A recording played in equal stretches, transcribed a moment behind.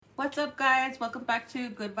What's up, guys? Welcome back to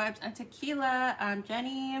Good Vibes and Tequila. I'm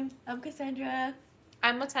Jenny. I'm Cassandra.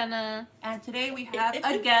 I'm Matena. And today we have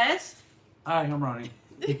a guest. Hi, I'm Ronnie.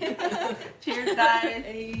 Cheers, guys.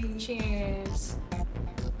 Hey. Cheers.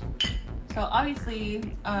 So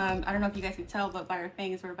obviously, I don't know if you guys can tell, but by our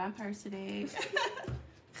fangs, we're vampires today.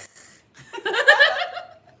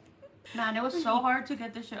 Man, it was so hard to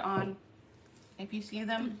get this shit on. If you see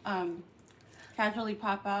them casually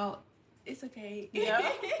pop out, It's okay.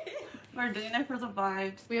 yeah, we're doing it for the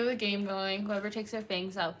vibes. We have a game going. Whoever takes their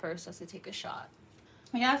fangs out first has to take a shot.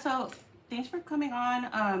 Yeah, so thanks for coming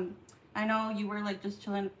on. I know you were like just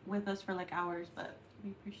chilling with us for like hours, but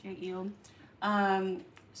we appreciate you.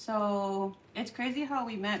 So it's crazy how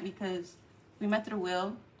we met because we met through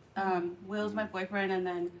Will. Will's my boyfriend, and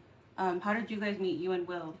then how did you guys meet, you and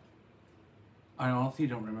Will? I honestly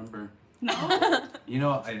don't remember. No? You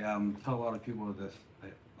know, I tell a lot of people this.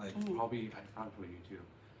 Probably I talked with you too.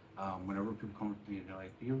 Whenever people come up to me and they're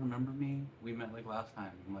like, "Do you remember me? We met like last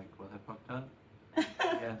time." I'm like, "Was I fucked up?"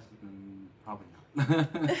 Yes, probably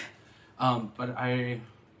not. But I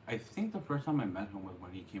think the first time I met him was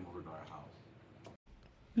when he came over to our house,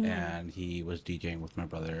 and he was DJing with my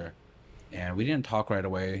brother, and we didn't talk right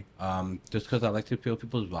away. Just because I like to feel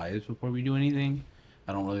people's vibes before we do anything.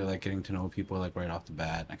 I don't really like getting to know people like right off the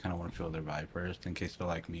bat. I kind of want to feel their vibe first in case they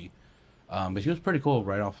like me. But he was pretty cool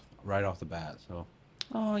right off the bat. So.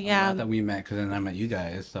 Oh yeah. I'm glad that we met because then I met you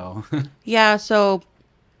guys. So. Yeah. So,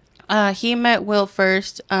 he met Will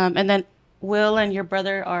first, and then Will and your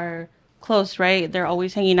brother are close, right? They're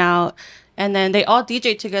always hanging out, and then they all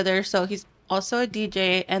DJ together. So he's also a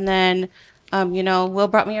DJ, and then, Will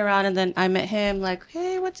brought me around, and then I met him. Like,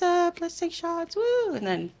 hey, what's up? Let's take shots, woo! And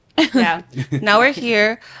then, yeah, now we're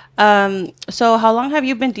here. So how long have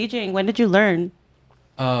you been DJing? When did you learn?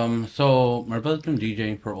 So my brother's been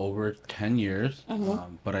DJing for over 10 years,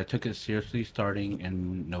 but I took it seriously starting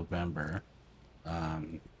in November,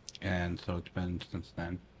 and so it's been since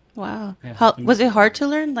then. Wow. Yeah, How was it hard to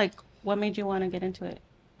learn? Like, what made you want to get into it?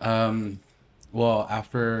 Well,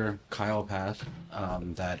 after Kyle passed,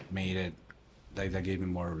 that made it, that gave me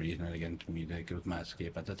more reason again to me, like it was my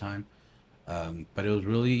escape at the time. But it was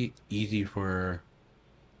really easy for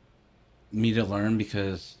me to learn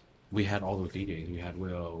because we had all those DJs. We had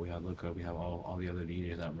Will, we had Luca, we have all the other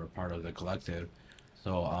DJs that were part of the collective.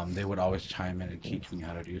 So they would always chime in and teach me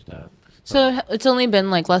how to do stuff. So it's only been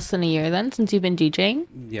like less than a year then since you've been DJing?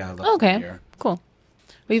 Yeah, less than a year. Cool.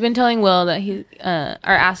 We've been telling Will that he are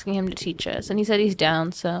asking him to teach us, and he said he's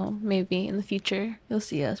down. So maybe in the future you'll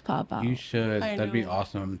see us pop out. You should. That'd be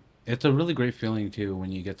awesome. It's a really great feeling too when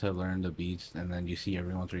you get to learn the beats and then you see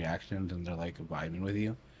everyone's reactions and they're like vibing with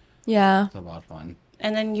you. Yeah. It's a lot of fun.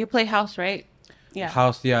 And then you play house, right? Yeah.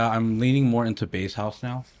 House, yeah. I'm leaning more into bass house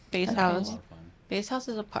now. Bass It's house. a lot of fun. Bass house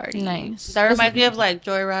is a party. Nice. That reminds me of like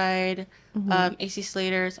Joyride, AC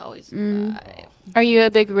Slater's always. Are you a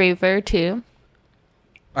big raver too?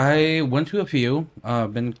 I went to a few.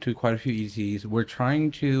 Been to quite a few ECs. We're trying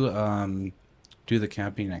to do the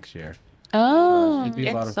camping next year. Oh. It'd be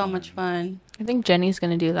a lot It's of so fun. much fun. I think Jenny's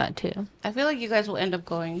going to do that too. I feel like you guys will end up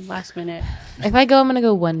going last minute. If I go, I'm going to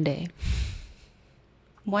go one day.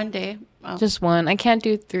 One day. Oh. Just one. I can't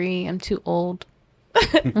do 3. I'm too old.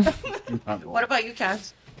 What about you,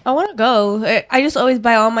 Cass? I want to go. I just always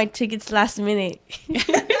buy all my tickets last minute.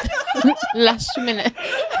 Last minute.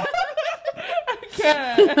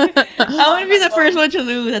 I want to be the first one to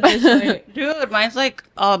lose at this point. Dude, mine's like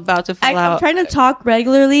all about to fall I'm out. trying to talk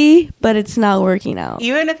regularly, but it's not working out.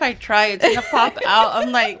 Even if I try, it's gonna pop out.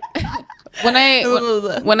 I'm like, When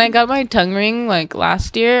I got my tongue ring like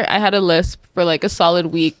last year, I had a lisp for like a solid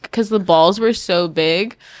week because the balls were so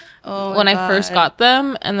big when I first got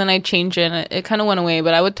them, and then I changed it and it kind of went away,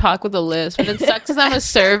 but I would talk with a lisp, and it sucks because I'm a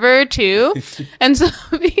server too, and so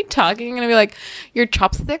I'd be talking and I'd be like, your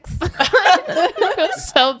chopsticks. It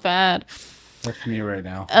was so bad. That's me right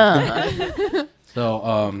now. So,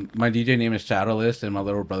 my DJ name is Shadowless, and my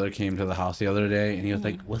little brother came to the house the other day, and he was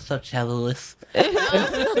like, "What's up, Shadowless?"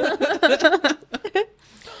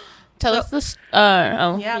 Tell us this.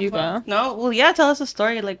 yeah, you well, go. no, well, yeah. Tell us a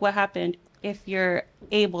story, like what happened, if you're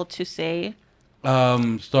able to say.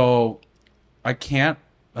 So I can't.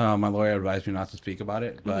 My lawyer advised me not to speak about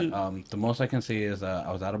it, but the most I can say is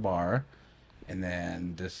I was at a bar, and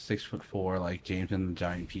then this 6'4" like James and the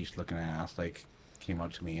Giant Peach looking ass like came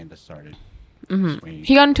up to me and just started. swinging.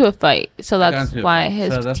 He got into a fight, so got that's into a why fight.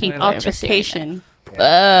 his So that's teeth why are it's missing. Altercation.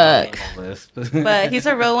 Fuck. But he's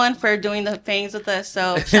a real one for doing the things with us,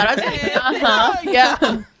 so shout out to him.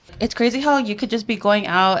 Yeah. It's crazy how you could just be going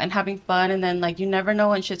out and having fun, and then like you never know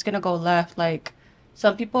when shit's gonna go left. Like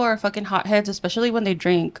some people are fucking hotheads, especially when they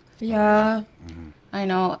drink. Yeah. I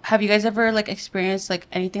know. Have you guys ever like experienced like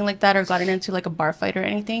anything like that or gotten into like a bar fight or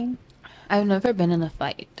anything? I've never been in a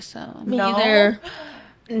fight, so Me No? either.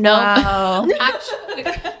 no. Wow. Actually,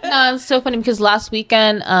 no, it's so funny because last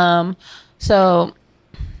weekend, so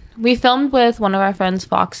we filmed with one of our friends,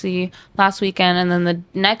 Foxy, last weekend, and then the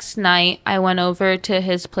next night I went over to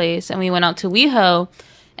his place and we went out to WeHo,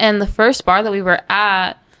 and the first bar that we were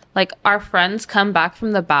at, like our friends come back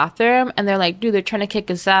from the bathroom and they're like, dude, they're trying to kick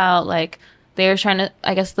us out, like. They were trying to,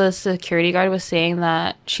 I guess the security guard was saying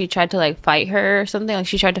that she tried to like fight her or something. Like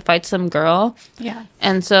she tried to fight some girl. Yeah.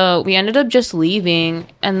 And so we ended up just leaving.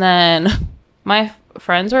 And then my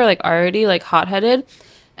friends were like already like hot-headed.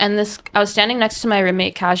 And I was standing next to my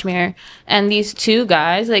roommate, Kashmir. And these two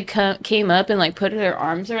guys like came up and like put their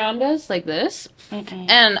arms around us like this.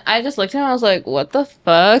 And I just looked at him. I was like, what the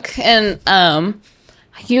fuck? And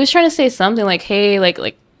he was trying to say something like, hey, like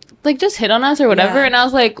just hit on us or whatever. Yeah. And I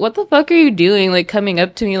was like, what the fuck are you doing? Like coming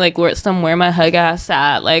up to me like where my hug ass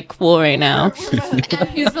at, like full right now. And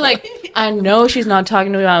he's like, I know she's not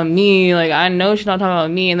talking about me. Like I know she's not talking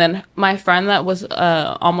about me. And then my friend that was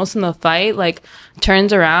almost in the fight like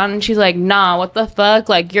turns around and she's like, nah, what the fuck?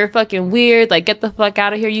 Like you're fucking weird. Like get the fuck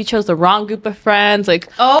out of here. You chose the wrong group of friends. Like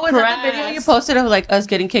Oh, is that the video you posted of like us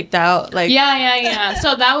getting kicked out? Like yeah.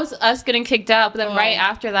 So that was us getting kicked out. But then right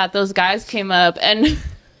after that, those guys came up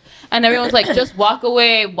and everyone's like, just walk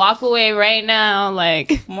away right now.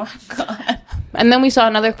 Like, oh my God. and then we saw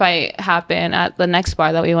another fight happen at the next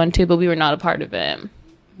bar that we went to, but we were not a part of it.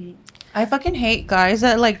 I fucking hate guys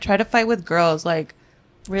that like try to fight with girls. Like,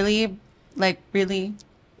 really? Like, really?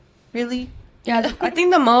 Really? Yeah, I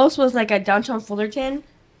think the most was like at downtown Fullerton.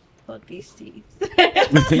 Fuck these teeth.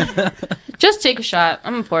 Just take a shot.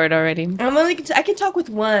 I'm for it already. I can talk with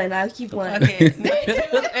one. I'll keep one. Okay.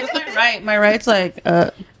 It's my right. My right's like,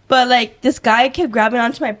 But like this guy kept grabbing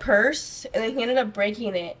onto my purse, and then he ended up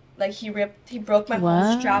breaking it. Like he broke my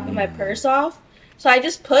whole strap of my purse off. So I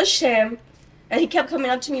just pushed him, and he kept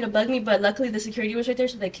coming up to me to bug me. But luckily the security was right there,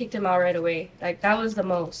 so they kicked him out right away. Like that was the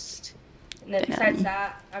most. And then besides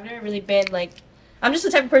that, I've never really been like. I'm just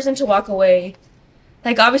the type of person to walk away.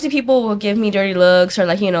 Like obviously people will give me dirty looks, or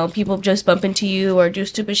like people just bump into you or do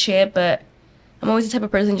stupid shit. But I'm always the type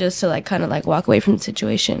of person just to like kind of like walk away from the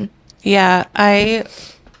situation. yeah,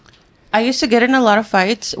 I used to get in a lot of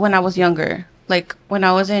fights when I was younger. Like when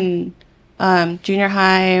I was in junior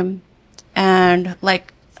high and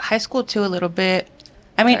like high school too a little bit.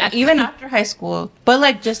 I mean, even after high school. But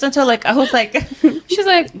like just until like I was like She's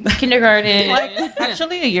like kindergarten. like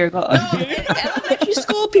actually a year ago. Elementary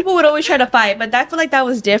school, people would always try to fight, but I feel like that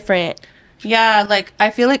was different. Yeah, like I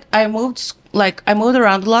feel like I moved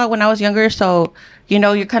around a lot when I was younger, so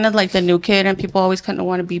you're kind of like the new kid and people always kind of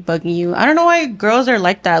want to be bugging you. I don't know why girls are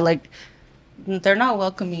like that. Like they're not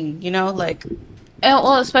welcoming, like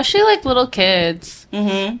Well, especially like little kids.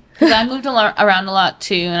 mhm. Cuz I moved around a lot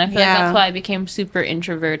too, and I feel like Yeah. that's why I became super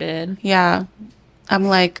introverted. Yeah. I'm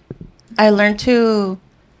like I learned to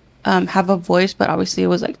have a voice, but obviously it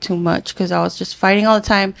was like too much cuz I was just fighting all the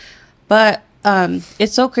time. But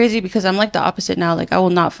it's so crazy because I'm like the opposite now. Like I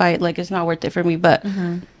will not fight. Like it's not worth it for me, but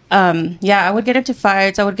yeah, I would get into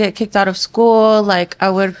fights. I would get kicked out of school. Like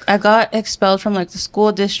I got expelled from like the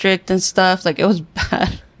school district and stuff. Like it was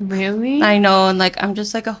bad. Really? I know. And like, I'm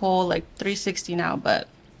just like a whole like 360 now, but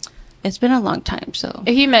it's been a long time. So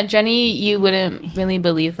If you met Jenny, you wouldn't really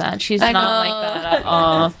believe that. She's I not know. like that at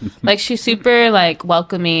all. Like she's super like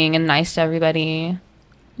welcoming and nice to everybody.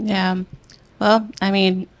 yeah, well, I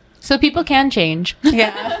mean, So people can change.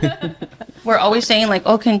 yeah, we're always saying like,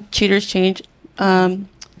 oh, can cheaters change?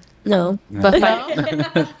 No, But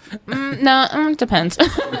no, depends.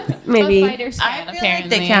 maybe. But fighters can, I feel apparently. like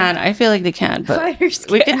they can. I feel like they can, but Fighters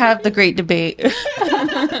we can. can have the great debate.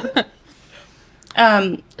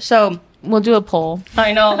 So We'll do a poll.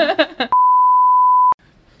 I know.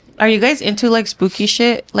 Are you guys into like spooky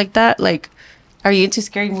shit like that? Like, are you into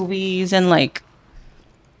scary movies and like?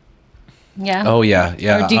 Yeah. Oh yeah.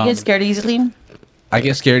 Or do you get scared easily? I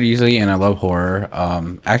get scared easily, and I love horror.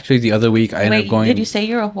 Actually, the other week I ended up going Did you say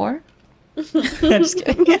you're a whore? I'm just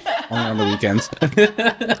kidding. only on the weekends.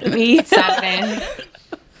 Me. Saturday.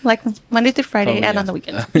 Like Monday through Friday Oh, and yeah. on the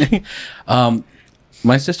weekends.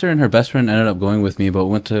 My sister and her best friend ended up going with me, but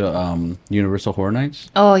went to Universal Horror Nights.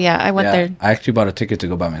 Oh yeah, I went Yeah, there. I actually bought a ticket to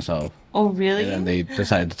go by myself, Oh really? and then they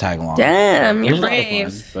decided to tag along. Damn, It you're was a lot of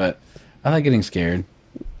brave. fun, but I like getting scared.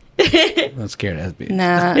 I'm scared as bitch.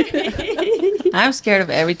 Nah. I'm scared of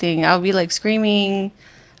everything. I'll be like screaming.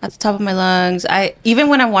 at the top of my lungs. I even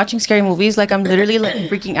when I'm watching scary movies, like I'm literally like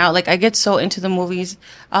freaking out. Like I get so into the movies.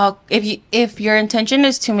 If your intention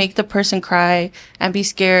is to make the person cry and be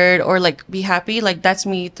scared or like be happy, like that's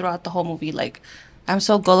me throughout the whole movie. Like I'm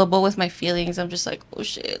so gullible with my feelings. I'm just like, oh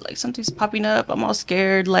shit, like something's popping up. I'm all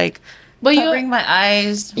scared, like covering my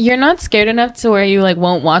eyes. You're not scared enough to where you like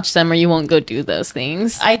won't watch them or you won't go do those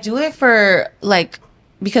things. I do it for like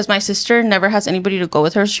because my sister never has anybody to go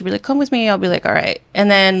with her. So she'd be like, come with me. I'll be like, all right.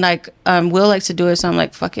 And then like Will likes to do it. So I'm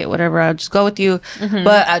like, fuck it, whatever. I'll just go with you. Mm-hmm.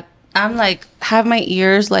 But I'm like, have my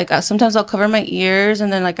ears, like sometimes I'll cover my ears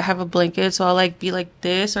and then like I have a blanket. So I'll like be like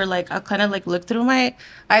this or like I'll kind of like look through my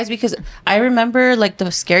eyes because I remember like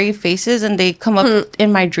the scary faces and they come up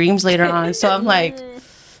in my dreams later on. So I'm like,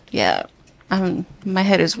 yeah, my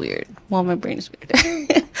head is weird. Well, my brain is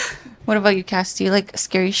weird. What about you, Cass? Do you like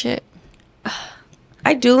scary shit?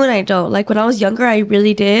 I do and I don't. Like when I was younger, I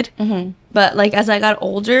really did. Mm-hmm. But like as I got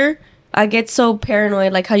older, I get so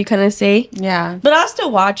paranoid, like how you kind of say. Yeah. But I'll still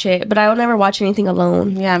watch it, but I will never watch anything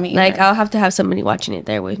alone. Yeah, me either. Like I'll have to have somebody watching it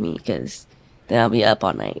there with me because then I'll be up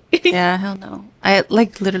all night. Yeah, hell no. I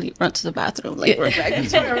like literally run to the bathroom, like run back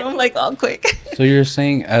into my room, like all quick. So you're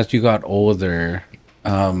saying as you got older,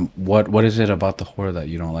 what is it about the horror that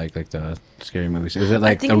you don't like the scary movies? Is it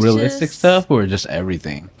like the realistic stuff or just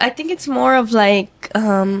everything? I think it's more of like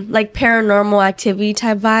paranormal activity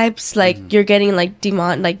type vibes. Like you're getting like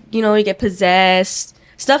demon, like you know, you get possessed,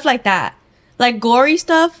 stuff like that. Like gory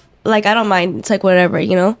stuff, like I don't mind. It's like whatever,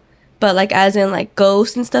 you know. But like as in like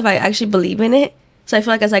ghosts and stuff, I actually believe in it. So I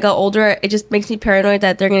feel like as I got older, it just makes me paranoid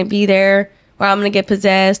that they're gonna be there. Or I'm gonna get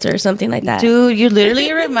possessed or something like that. Dude, you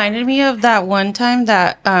literally reminded me of that one time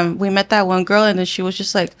that we met that one girl and then she was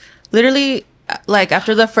just like literally like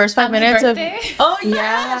after the first 5 minutes of oh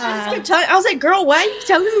yeah, she just kept I was like, girl, why are you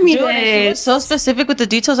telling me this? She was so specific with the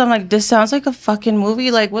details. I'm like, this sounds like a fucking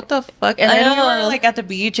movie. Like what the fuck? And then we were like at the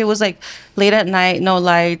beach. It was like late at night, no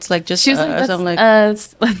lights, like just. She was like, I'm like,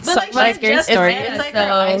 like scary story. It's like an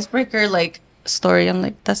icebreaker, like. Story. I'm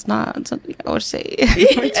like, that's not something I would say.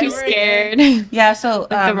 We're too scared. Yeah, so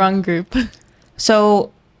the wrong group.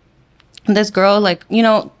 So this girl, like, you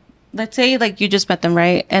know, let's say like you just met them,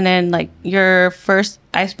 right? And then like your first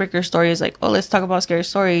icebreaker story is like, oh, let's talk about scary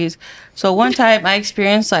stories. So one time I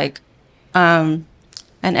experienced like an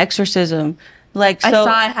exorcism. Like, so, I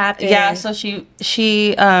saw it happen. Yeah, so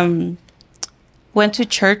she went to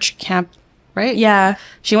church camp, right? Yeah.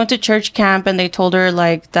 She went to church camp and they told her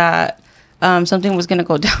like that something was gonna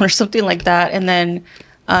go down or something like that, and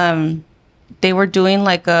then they were doing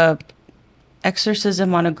like a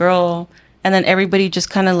exorcism on a girl, and then everybody just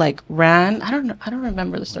kind of like ran. I don't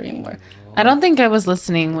remember the story anymore. I don't think I was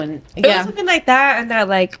listening when it was something like that, and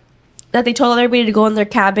that they told everybody to go in their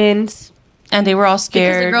cabins, and they were all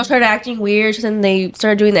scared because the girl started acting weird. So then they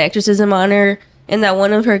started doing the exorcism on her, and that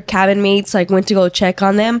one of her cabin mates like went to go check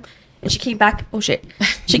on them. And she came back. Oh shit!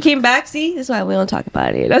 She came back. See, this is why we don't talk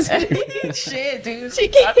about it. That's shit, dude. She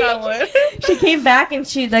came back, and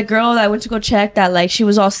the girl that went to go check that, like, she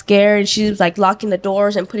was all scared, and she was like locking the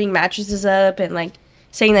doors and putting mattresses up, and like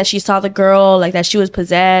saying that she saw the girl, like that she was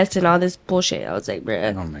possessed and all this bullshit. I was like,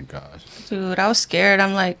 bruh. Oh my gosh, dude, I was scared.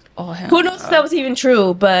 I'm like, oh hell. Who knows if that was even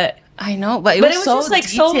true? But I know, but it was so just like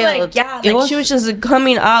detailed. so like she was just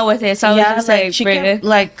coming out with it. So I was just like she kept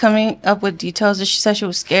like coming up with details. And she said she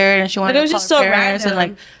was scared and she wanted to call her parents and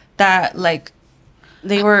like that. Like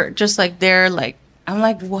they were just like there. Like I'm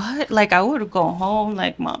like, what? Like I would go home.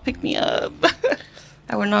 Like mom, pick me up.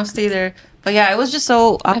 I would not stay there. But yeah, it was just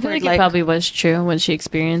so awkward. I feel like it probably was true what she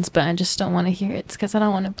experienced, but I just don't want to hear it because I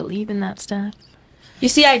don't want to believe in that stuff. You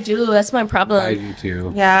see, I do. That's my problem. I do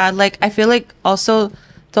too. Yeah, like I feel like also.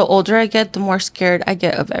 The older I get, the more scared I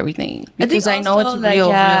get of everything because I know it's real,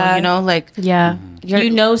 you know, like you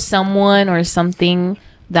know someone or something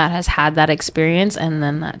that has had that experience, and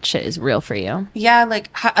then that shit is real for you. Yeah, like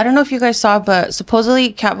I don't know if you guys saw, but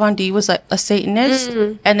supposedly Kat Von D was like a Satanist,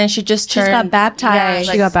 and then she just got baptized.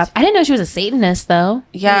 Yeah, she got baptized. I didn't know she was a Satanist though.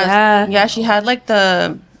 Yeah. She had like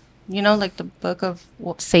the. You know, like the book of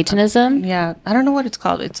Satanism. Yeah, I don't know what it's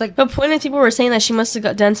called. It's like the point is people were saying that she must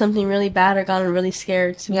have done something really bad or gotten really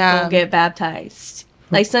scared to go get baptized.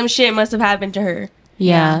 Like some shit must have happened to her.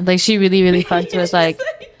 Yeah, like she really, really fucked with like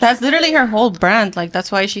that's literally her whole brand. Like that's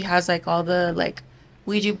why she has like all the like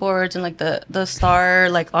Ouija boards and like the star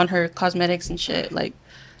like on her cosmetics and shit. Like,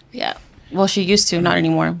 yeah. Well, she used to, not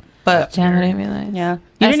anymore. But damn, I didn't realize. Yeah,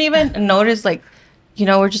 you didn't even notice like. You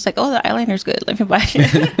know, we're just like, oh, the eyeliner's good. Let me buy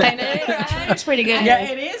it. I know, it's pretty good. Yeah,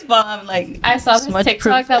 it is bomb. Like, I saw this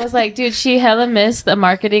TikTok that was like, dude, she hella missed the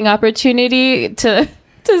marketing opportunity to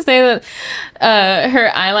to say that her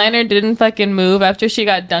eyeliner didn't fucking move after she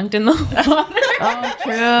got dunked in the water. Oh,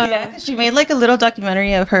 true. Yeah, she made like a little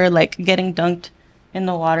documentary of her like getting dunked in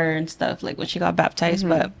the water and stuff, like when she got baptized.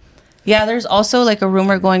 But yeah, there's also like a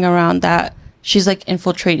rumor going around that she's like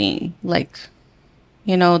infiltrating, like,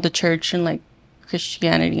 you know, the church and like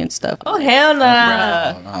Christianity and stuff. Oh hell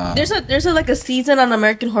nah. There's a like a season on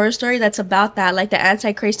American Horror Story that's about that, like the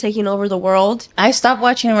Antichrist taking over the world. I stopped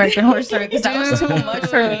watching American Horror Story because that was too much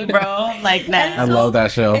for me, bro. Like, nah. I love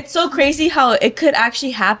that show. It's so crazy how it could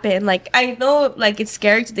actually happen. Like, I know, like, it's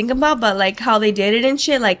scary to think about, but like how they did it and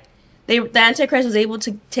shit. Like, the Antichrist was able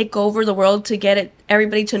to take over the world to get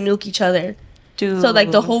everybody to nuke each other. Dude. So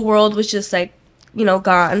like the whole world was just like, you know,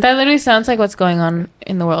 gone. That literally sounds like what's going on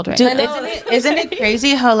in the world right now. Dude, isn't it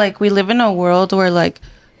crazy how like we live in a world where like,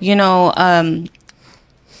 you know,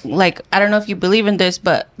 like I don't know if you believe in this,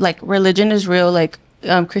 but like religion is real, like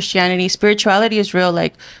Christianity, spirituality is real,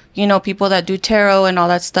 like, you know, people that do tarot and all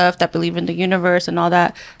that stuff, that believe in the universe and all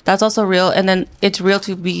that, that's also real. And then it's real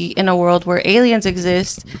to be in a world where aliens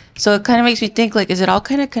exist. So it kind of makes me think, like, is it all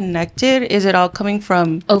kind of connected? Is it all coming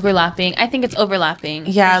from Overlapping? I think it's overlapping.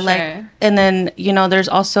 Yeah, like, sure. And then, you know, there's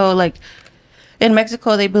also like in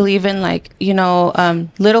Mexico they believe in like, you know,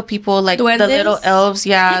 little people, like duendes? The little elves.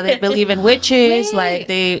 Yeah, they believe in witches. Like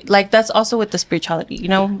they like that's also with the spirituality, you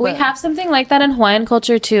know. We have something like that in Hawaiian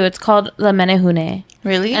culture too. It's called the menehune.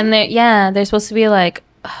 Really? And they're supposed to be like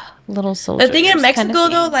little soldiers. The thing in Mexico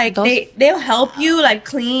though, like they'll help you like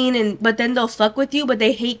clean but then they'll fuck with you, but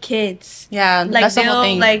they hate kids. Yeah, like that's the whole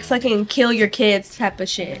they'll thing. like fucking kill your kids type of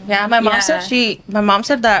shit. Yeah, my mom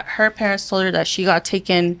said that her parents told her that she got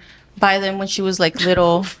taken by them when she was like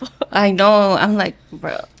little. I know. I'm like,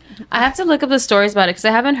 bro. I have to look up the stories about it because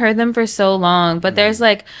I haven't heard them for so long. But there's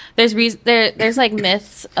like there's like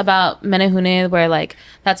myths about menehune where like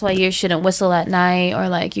that's why you shouldn't whistle at night, or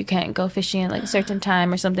like you can't go fishing at like a certain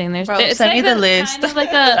time or something. There's send like me the list. Kind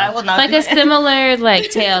of like a similar like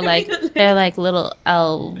tale. Like they're like little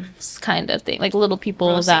elves kind of thing, like little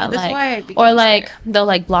people that like, or like they'll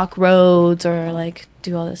like block roads or like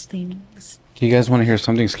do all these things. Do you guys want to hear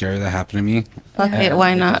something scary that happened to me? Fuck it,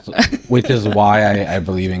 why not? Which is why I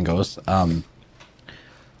believe in ghosts.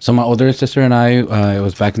 So my older sister and I, it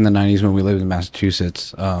was back in the 90s when we lived in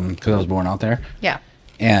Massachusetts, because I was born out there. Yeah.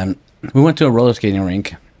 And we went to a roller skating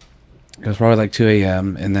rink. It was probably like 2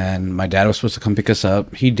 a.m. And then my dad was supposed to come pick us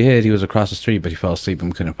up. He did. He was across the street, but he fell asleep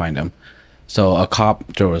and we couldn't find him. So a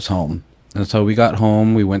cop drove us home. And so we got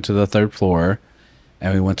home. We went to the 3rd floor.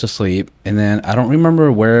 And we went to sleep. And then I don't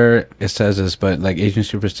remember where it says this, but like Asian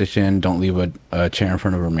superstition, don't leave a chair in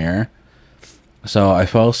front of a mirror. So I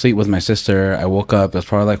fell asleep with my sister. I woke up. It was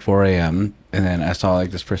probably like 4 a.m. And then I saw like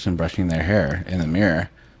this person brushing their hair in the mirror.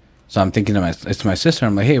 So I'm thinking to it's my sister.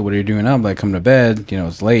 I'm like, hey, what are you doing up? Like, come to bed. You know,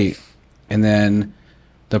 it's late. And then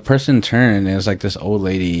the person turned and it was like this old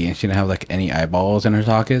lady, and she didn't have like any eyeballs in her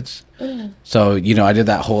sockets. So, you know, I did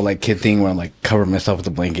that whole like kid thing where I'm like cover myself with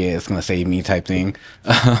a blanket, it's gonna save me type thing.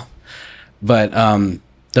 But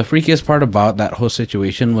the freakiest part about that whole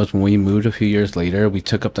situation was when we moved a few years later, we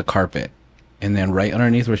took up the carpet, and then right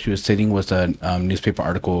underneath where she was sitting was a newspaper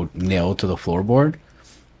article nailed to the floorboard,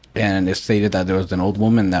 and it stated that there was an old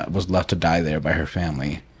woman that was left to die there by her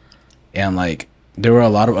family. And like there were a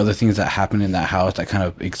lot of other things that happened in that house that kind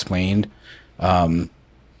of explained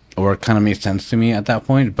or kind of made sense to me at that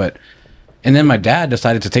point. And then my dad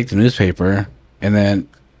decided to take the newspaper, and then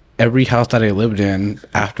every house that I lived in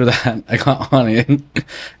after that, I got on it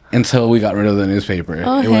until we got rid of the newspaper.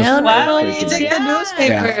 Oh, why would you take the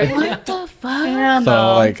newspaper? Yeah. What the fuck?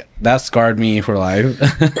 So like that scarred me for life.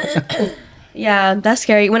 Yeah, that's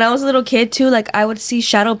scary. When I was a little kid too, like I would see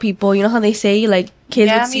shadow people. You know how they say like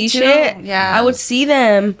kids would see shit? Yeah. I would see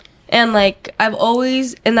them, and like I've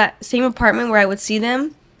always in that same apartment where I would see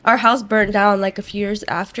them. Our house burnt down like a few years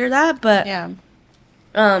after that, but yeah.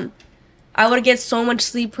 I would get so much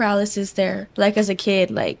sleep paralysis there, like as a kid,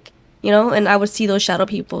 like, you know, and I would see those shadow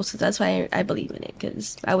people, so that's why I believe in it,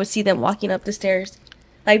 because I would see them walking up the stairs,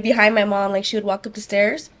 like behind my mom, like she would walk up the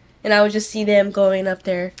stairs, and I would just see them going up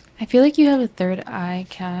there. I feel like you have a third eye,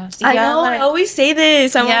 Cass. I know, I always say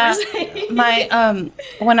this. My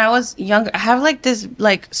when I was younger, I have like this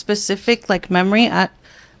like specific like memory. I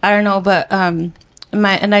don't know, but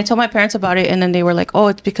and I told my parents about it, and then they were like, oh,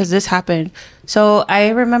 it's because this happened. So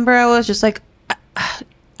I remember I was just like, I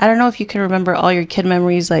don't know if you can remember all your kid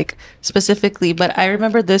memories, like specifically, but I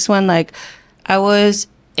remember this one, like I was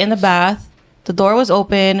in the bath, the door was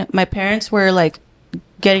open, my parents were like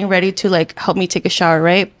getting ready to like help me take a shower,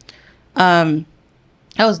 right? I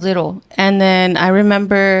was little. And then I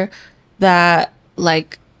remember that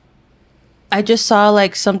like I just saw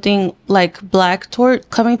like something like black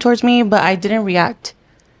coming towards me, but I didn't react.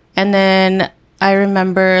 And then I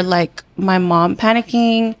remember like my mom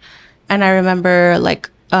panicking, and I remember like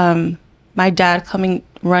my dad coming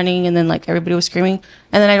running, and then like everybody was screaming.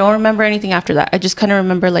 And then I don't remember anything after that. I just kind of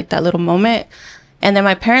remember like that little moment. And then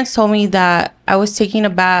my parents told me that I was taking a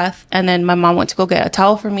bath, and then my mom went to go get a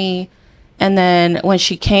towel for me. And then when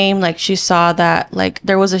she came, like she saw that like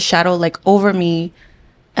there was a shadow like over me.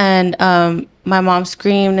 And my mom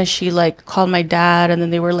screamed, and she like called my dad, and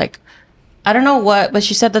then they were like, I don't know what, but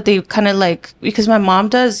she said that they kind of like, because my mom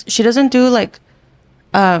she doesn't do like,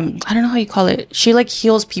 I don't know how you call it. She like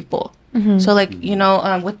heals people. Mm-hmm. So like, you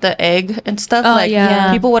know, with the egg and stuff, like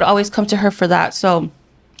people would always come to her for that. So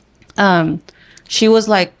she was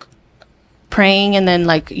like praying, and then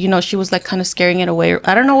like, you know, she was like kind of scaring it away.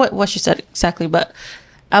 I don't know what she said exactly, but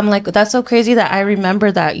I'm like, that's so crazy that I remember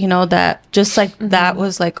that, you know, that just like that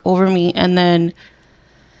was like over me. And then,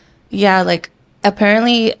 yeah, like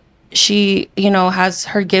apparently she, you know, has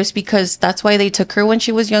her gifts, because that's why they took her when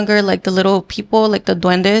she was younger, like the little people, like the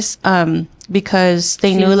duendes, because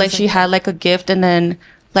they knew like she had like a gift, and then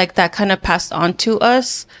like that kind of passed on to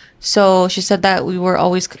us. So she said that we were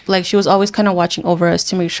always like, she was always kind of watching over us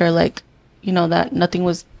to make sure like, you know, that nothing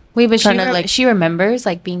was. Wait, but she remembers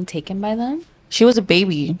like being taken by them? She was a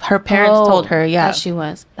baby. Her parents told her, that she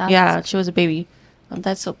was. She was a baby.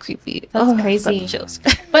 That's so creepy. That's crazy.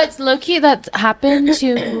 But it's low-key that happened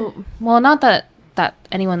to, well, not that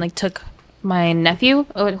anyone like took my nephew,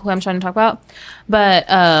 who I'm trying to talk about, but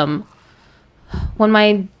when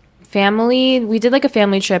my family, we did like a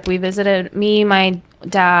family trip. We visited me, my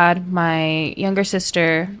dad, my younger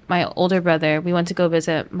sister, my older brother. We went to go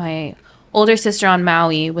visit my older sister on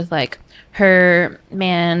Maui with like her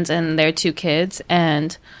mans and their 2 kids.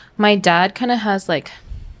 And my dad kind of has like,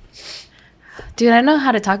 dude, I don't know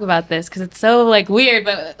how to talk about this because it's so like weird,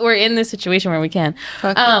 but we're in this situation where we can.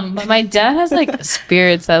 But my dad has like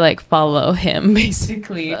spirits that like follow him,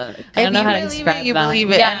 basically. I don't know how to describe you that.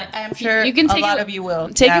 Believe it. Yeah, I'm sure you can take a lot of you will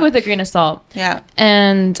take it with a grain of salt. Yeah.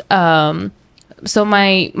 And so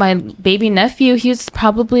my baby nephew, he was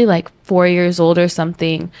probably like 4 years old or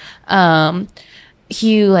something.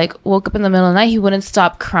 He like woke up in the middle of the night. He wouldn't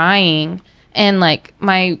stop crying, and like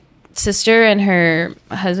my sister and her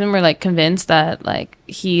husband were like convinced that like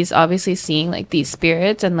he's obviously seeing like these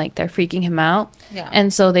spirits, and like they're freaking him out. Yeah.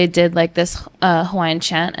 And so they did like this Hawaiian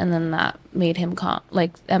chant, and then that made him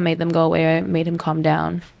that made them go away, or made him calm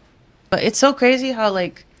down. But it's so crazy how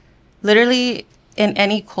like literally in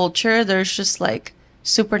any culture there's just like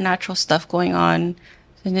supernatural stuff going on,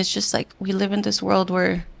 and it's just like we live in this world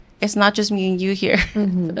where it's not just me and you here.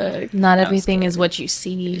 Mm-hmm. Not everything is what you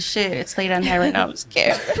see. Shit, it's late at night right now. I'm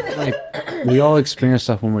scared. Like, we all experience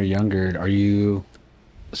stuff when we're younger. Are you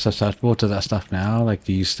susceptible to that stuff now? Like,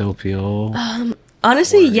 do you still feel?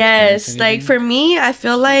 Honestly, yes. Like for me, I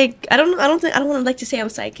feel like I don't want to like to say I'm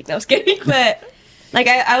psychic. No, I was kidding, but like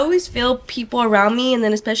I always feel people around me, and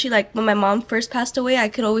then especially like when my mom first passed away, I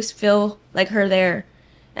could always feel like her there,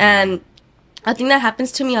 and I think that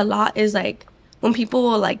happens to me a lot. Is like when people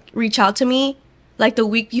will like reach out to me like the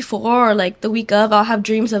week before or like the week of, I'll have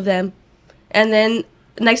dreams of them, and then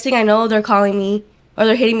next thing I know, they're calling me or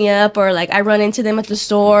they're hitting me up, or like I run into them at the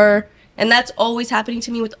store. And that's always happening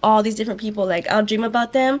to me with all these different people. Like I'll dream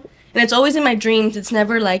about them, and it's always in my dreams. It's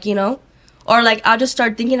never like, you know, or like I'll just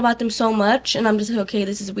start thinking about them so much, and I'm just like, okay,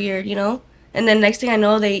 this is weird, you know. And then next thing I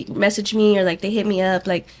know, they message me or like they hit me up,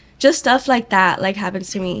 like just stuff like that like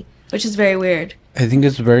happens to me, which is very weird. I think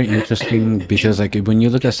it's very interesting because like when you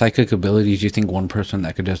look at psychic abilities, you think one person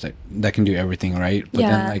that could just like, that can do everything, right? But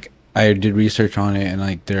then like I did research on it, and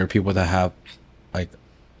like there are people that have like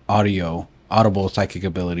audible psychic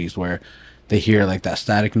abilities where they hear like that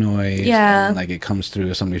static noise, and like it comes through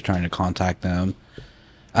if somebody's trying to contact them.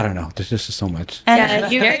 I don't know, there's just so much.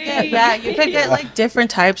 And you could get like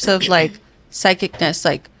different types of like psychicness.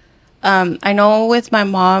 Like I know with my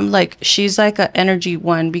mom, like she's like an energy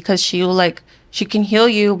one, because she can heal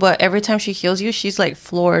you, but every time she heals you, she's like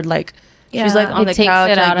floored, like she's like on the couch,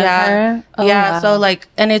 it out of her. Oh, wow. So like,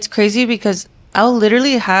 and it's crazy because I'll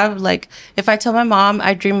literally have like, if I tell my mom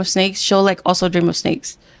I dream of snakes, she'll like also dream of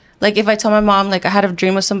snakes. Like if I tell my mom like I had a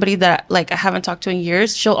dream of somebody that like I haven't talked to in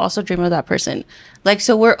years, she'll also dream of that person. Like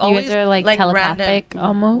so we're always you guys are, like telepathic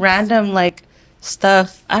random like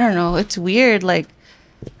stuff. I don't know. It's weird. Like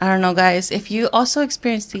I don't know, guys. If you also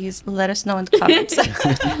experience these, let us know in the comments.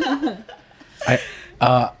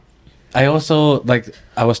 I also like,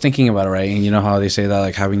 I was thinking about it, right? And you know how they say that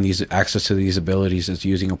like having these access to these abilities is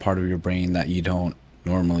using a part of your brain that you don't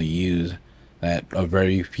normally use, that a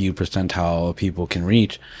very few percentile of people can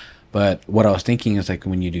reach. But what I was thinking is like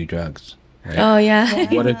when you do drugs, right? Oh yeah.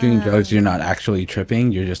 What if doing drugs, you're not actually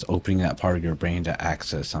tripping? You're just opening that part of your brain to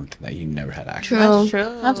access something that you never had access. True. That's true.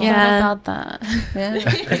 I've thought Yeah. about that.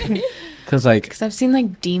 Yeah. Because like, Because I've seen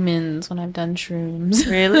like demons when I've done shrooms.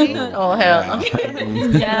 Really? Oh hell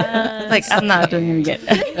no. Yeah. Like I'm not doing it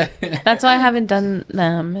yet. That's why I haven't done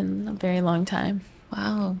them in a very long time.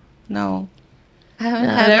 Wow. No. I haven't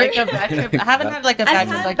No, had they're- like a bad trip. I haven't had like a I've bad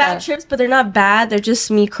trip had like bad that. trips, but they're not bad. They're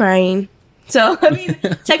just me crying. So I mean,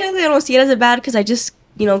 technically, I don't see it as a bad because I just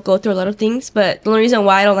go through a lot of things. But the only reason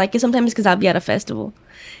why I don't like it sometimes is because I'll be at a festival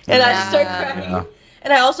and I just start crying. Yeah.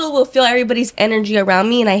 And I also will feel everybody's energy around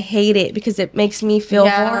me, and I hate it because it makes me feel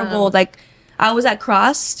Yeah. horrible. Like I was at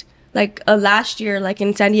Crossed last year, like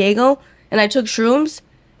in San Diego, and I took shrooms,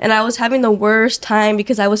 and I was having the worst time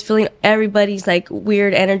because I was feeling everybody's like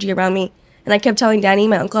weird energy around me, and I kept telling Danny,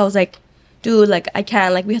 my uncle, I was like, dude, like I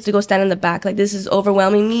can't, like we have to go stand in the back, like this is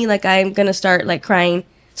overwhelming me, like I'm gonna start like crying.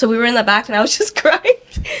 So we were in the back, and I was just crying.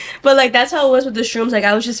 But like that's how it was with the shrooms. Like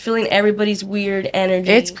I was just feeling everybody's weird energy.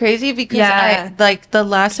 It's crazy because Yeah. I like the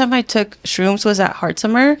last time I took shrooms was at Heart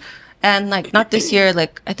Summer, and like not this year,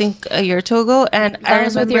 like I think a year or two ago. And I That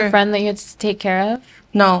was with your remember- friend that you had to take care of?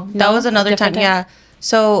 No, that No? was another time. Different time? Yeah.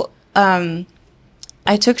 So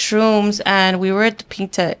I took shrooms and we were at the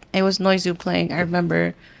Pink Tent. It was Noizu playing. I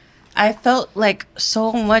remember. I felt like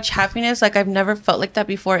so much happiness. Like I've never felt like that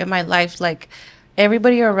before in my life. Like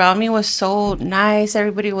everybody around me was so nice.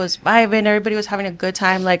 Everybody was vibing. Everybody was having a good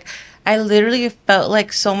time. Like I literally felt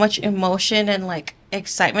like so much emotion and like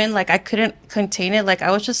excitement. Like I couldn't contain it. Like I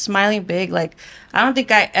was just smiling big. Like I don't think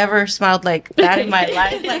I ever smiled like that in my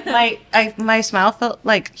life. Like my smile felt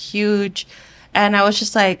like huge, and I was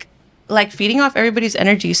just like feeding off everybody's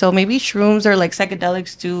energy. So maybe shrooms or like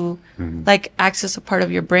psychedelics do like access a part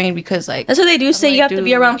of your brain because like That's what they do say. like, You have to be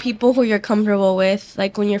dude. around people who you're comfortable with,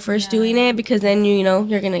 like when you're first doing it, because then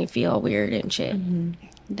you're gonna feel weird and shit.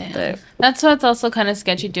 But That's what's also kind of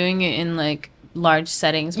sketchy doing it in like large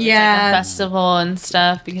settings. Where It's like Yeah. a festival and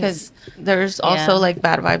stuff because because there's also Yeah. like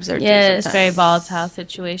bad vibes there. Yes. it's too a very sometimes. volatile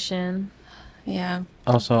situation. Yeah.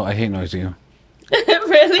 also, I hate Noizu.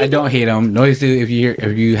 really, I don't hate him. Noizu, if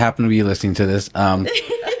you happen to be listening to this,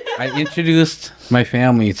 I introduced my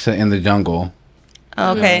family to In the Jungle.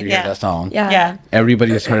 Okay. You hear Yeah. that song. Yeah. Yeah.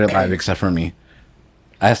 Everybody has heard it live except for me.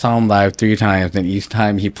 I saw him live 3 times, and each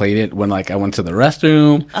time he played it when like I went to the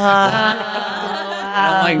restroom.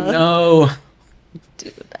 I'm like, no.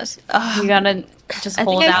 That's, You gotta just I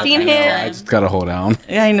hold think I've out. seen for him. I just gotta hold down.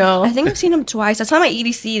 I know. I think I've seen him twice. I saw him at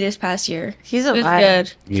EDC this past year. He's a It was vibe.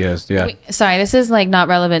 good. Yes, yeah. Wait, sorry, this is like not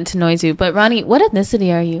relevant to Noizu, but Ronnie, what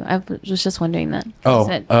ethnicity are you? I was just wondering that. Oh,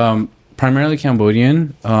 Is it- primarily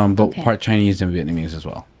Cambodian, but Okay. part Chinese and Vietnamese as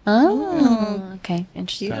well. oh, okay,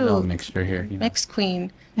 interesting. Got a little Cute. mixture here. You know? Mixed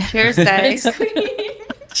queen. Cheers, guys.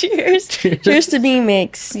 Cheers. Cheers to being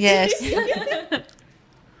mixed. Yes.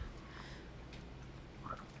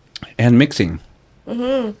 And mixing.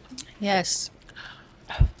 Yes.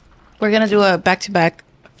 We're gonna do a back to back.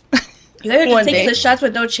 They're One just taking day. the shots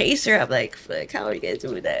with no chaser. I'm like, fuck, how are you guys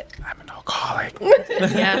doing that? I'm an alcoholic.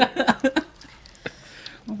 Yeah.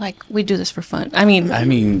 Like we do this for fun. I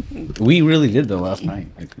mean, We really did though last night.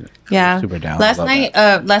 Like, yeah. super down. Last Love night,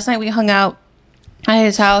 that. last night we hung out at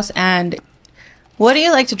his house. And what do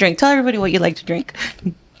you like to drink? Tell everybody what you like to drink.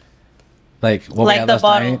 Like what we like had the last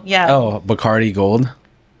bottle, night? yeah. Oh, Bacardi Gold.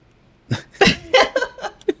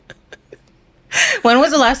 When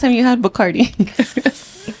was the last time you had Bacardi?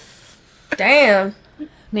 Damn.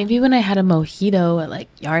 Maybe when I had a mojito at like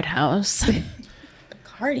Yard House.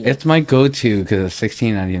 Cardi. It's my go-to because it's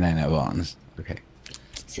 $16.99 at Vaughn's. Okay.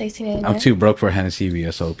 16. I'm too broke for Hennessy,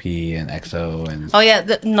 VSOP, and XO, and Oh yeah.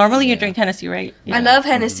 Normally you drink Hennessy, right? I love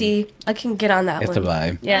Hennessy. I can get on that it's a one.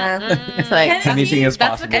 vibe. Yeah. It's like Anything is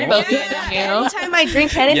That's possible. what both Anytime I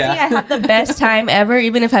drink Hennessy, Yeah. I have the best time ever.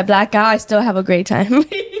 Even if I black out, I still have a great time.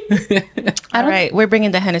 all right. We're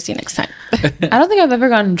bringing the Hennessy next time. I don't think I've ever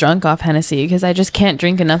gotten drunk off Hennessy because I just can't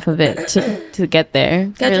drink enough of it to get there.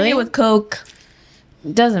 Gotta drink it with Coke.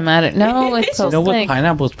 Doesn't matter. No, it's so You know what? sick.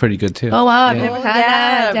 Pineapple is pretty good too. Oh wow, I've Yeah. never had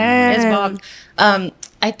that. Damn. It's bomb.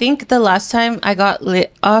 I think the last time I got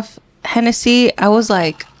lit off Hennessy, I was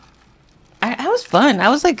like, I was fun. I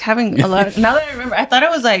was like having a lot of, now that I remember, I thought I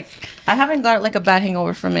was like, I haven't got like a bad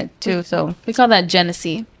hangover from it too. So, We call that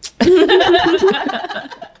Genesee.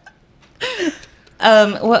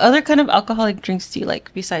 what other kind of alcoholic drinks do you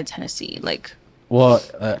like besides Hennessy? Like, Well,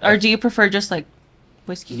 or do you prefer just like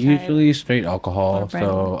whiskey? type? usually straight alcohol, Or brandy.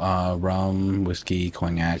 so rum, whiskey,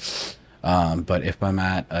 cognac. But if I'm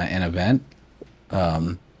at an event,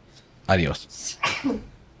 adios.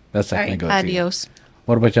 That's All like my right, go-to. adios.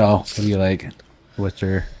 What about y'all? What do you like? What's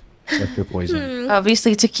your poison?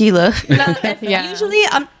 Obviously tequila. Yeah. Usually,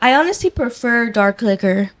 I honestly prefer dark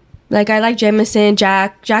liquor. Like, I like Jameson,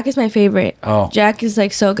 Jack. Jack is my favorite. Oh. Jack is,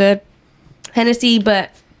 like, so good. Hennessy,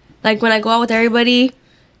 but, like, when I go out with everybody,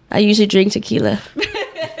 I usually drink tequila.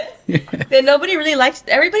 And everybody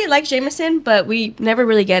likes Jameson, but we never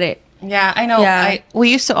really get it. Yeah, I know. Yeah.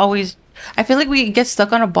 We used to always, I feel like we get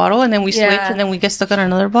stuck on a bottle and then we switch and then we get stuck on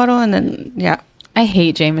another bottle and then, yeah. I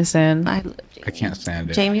hate Jameson. I love I can't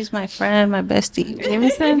stand it. Jamie's my friend, my bestie.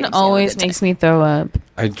 Jameson always makes me throw up.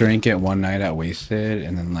 I drank it one night at Wasted,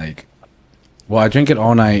 and then I drank it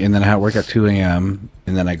all night, and then I had work at 2 a.m.,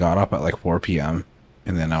 and then I got up at 4 p.m.,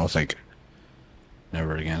 and then I was like,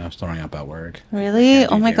 never again. I was throwing up at work. Really?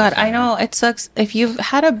 Oh my God. I know. It sucks. If you've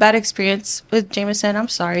had a bad experience with Jameson, I'm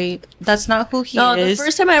sorry. That's not who he is. The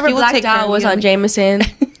first time I ever blacked out was on Jameson.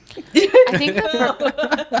 I think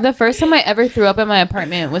the first time I ever threw up in my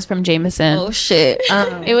apartment was from Jameson. Oh, shit.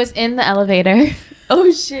 It was in the elevator.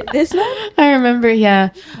 Oh, shit. This one? I remember, yeah.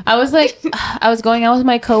 I was going out with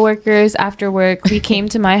my coworkers after work. We came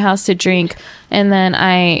to my house to drink, and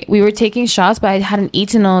then we were taking shots, but I hadn't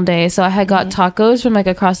eaten all day, so I had got tacos from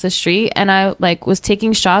across the street, and I was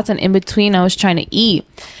taking shots, and in between I was trying to eat.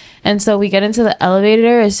 And so we get into the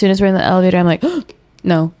elevator. As soon as we're in the elevator, I'm like,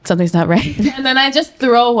 no, something's not right. And then I just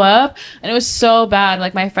throw up, and it was so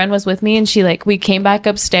bad. My friend was with me, and we came back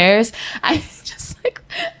upstairs. I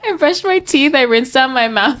brushed my teeth, I rinsed out my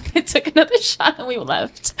mouth, I took another shot, and we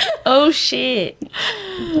left. Oh, shit.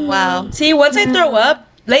 Wow. See, once I throw up,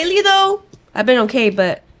 lately, though, I've been okay,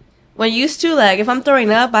 but when used to, if I'm throwing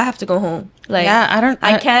up, I have to go home.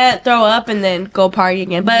 I can't throw up and then go party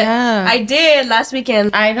again. But I did last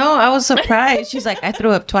weekend. I know. I was surprised. She's like, I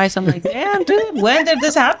threw up twice. I'm like, damn, dude, when did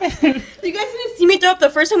this happen? You guys didn't see me throw up the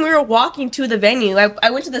first time we were walking to the venue. I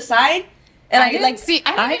went to the side. And I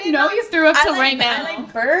didn't know you threw up till right now. I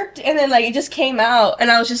burped and then it just came out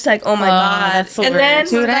and I was just like, oh my God. That's so and weird. then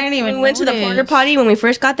Dude, I didn't even we went to the porta potty when we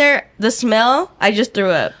first got there. The smell, I just threw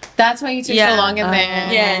up. That's why you took so long in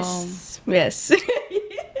there. Yes.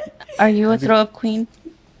 Are you a throw up queen?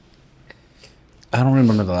 I don't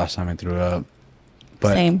remember the last time I threw up.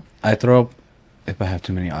 But Same. I throw up if I have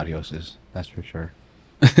too many audioses. That's for sure.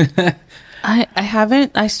 I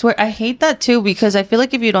haven't. I swear. I hate that too because I feel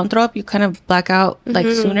like if you don't throw up, you kind of black out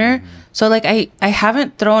sooner. So I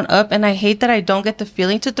haven't thrown up and I hate that I don't get the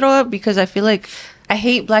feeling to throw up because I feel like I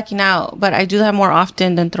hate blacking out, but I do that more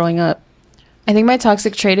often than throwing up. I think my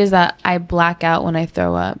toxic trait is that I black out when I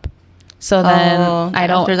throw up. So then I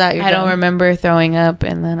don't remember throwing up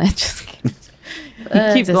and then I just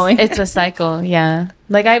keep going. It's a cycle, yeah.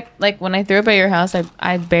 When I threw up at your house,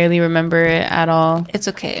 I barely remember it at all. It's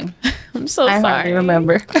okay. I'm so I sorry. hardly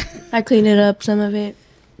remember. I cleaned it up, some of it.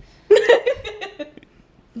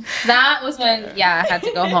 That was when, I had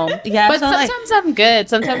to go home. Yeah, but sometimes I'm good.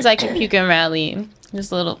 Sometimes I can puke and rally.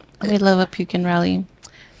 Just a little. We love a puke and rally.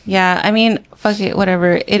 Yeah, I mean, fuck it,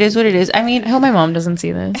 whatever. It is what it is. I mean, I hope my mom doesn't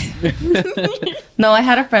see this. No, I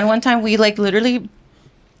had a friend one time. We literally,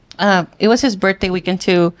 it was his birthday weekend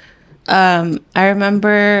too. I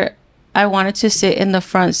remember I wanted to sit in the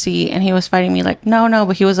front seat and he was fighting me no,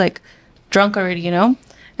 but he was drunk already, and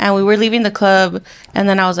we were leaving the club and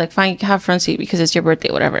then I was like, fine, you can have front seat because it's your birthday,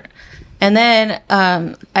 whatever. And then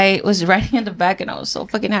I was riding in the back and I was so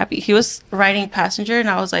fucking happy. He was riding passenger and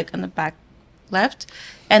I was in the back left.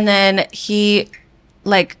 And then he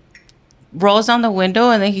rolls down the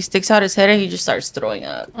window and then he sticks out his head and he just starts throwing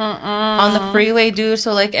up on the freeway, dude.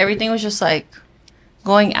 So everything was just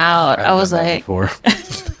going out. I was like,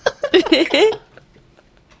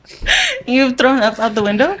 you've thrown up out the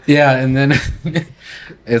window? Yeah, and then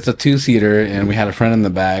it's a 2-seater and we had a friend in the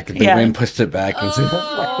back. The wind pushed it back into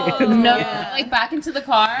back into the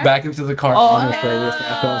car? Back into the car on his face.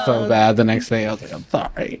 I felt so bad the next day. I was like, I'm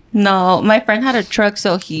sorry. No, my friend had a truck,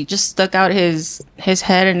 so he just stuck out his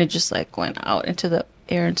head and it just went out into the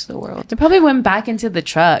air, into the world. It probably went back into the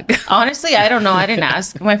truck. Honestly, I don't know. I didn't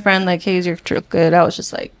ask my friend hey, is your truck good? I was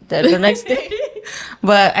just dead the next day.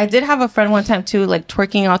 But I did have a friend one time too,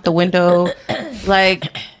 twerking out the window,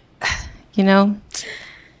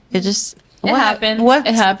 it just happens.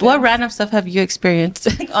 It happens. What random stuff have you experienced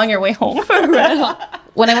on your way home?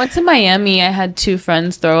 When I went to Miami, I had 2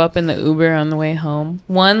 friends throw up in the Uber on the way home.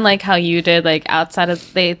 One, how you did, outside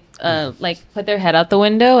of, they put their head out the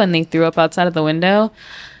window and they threw up outside of the window.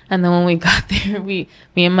 And then when we got there, me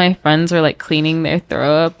and my friends were cleaning their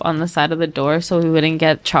throw up on the side of the door so we wouldn't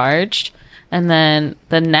get charged. And then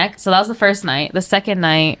so that was the first night. The second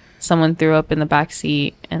night, someone threw up in the back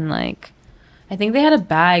seat and I I think they had a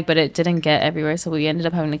bag, but it didn't get everywhere, so we ended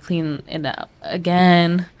up having to clean it up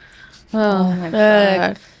again. Oh my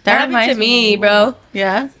god. That happened to me, bro.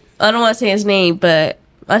 Yeah. I don't want to say his name, but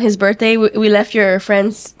on his birthday, we left your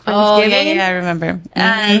friend's Thanksgiving. Yeah, I remember.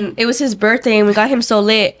 And it was his birthday, and we got him so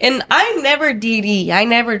lit. And I never DD. I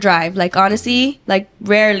never drive. Like, honestly, like,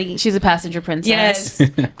 rarely. She's a passenger princess. Yes.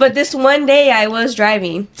 But this one day, I was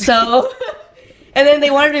driving. So, and then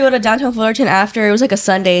they wanted to go to downtown Fullerton after. It was like a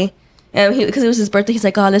Sunday. And because it was his birthday, he's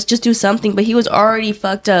like, "Oh, let's just do something." But he was already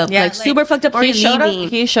fucked up, like super fucked up, already leaving.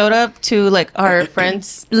 He showed up to like our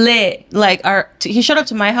friends lit, like he showed up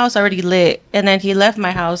to my house already lit, and then he left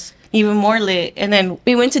my house even more lit, and then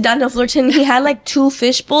we went to downtown Fullerton. He had like 2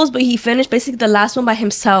 fish bowls, but he finished basically the last one by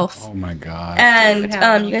himself. Oh my god!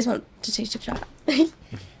 And you guys want to take a shot?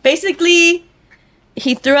 Basically,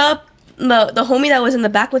 he threw up. The homie that was in the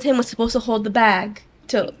back with him was supposed to hold the bag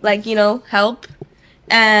to help.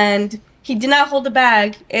 And he did not hold the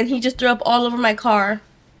bag, and he just threw up all over my car.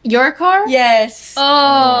 Your car? Yes.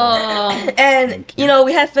 Oh. And,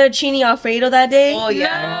 we had fettuccine Alfredo that day. Oh,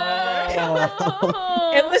 yeah.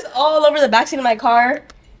 No. It was all over the backseat of my car.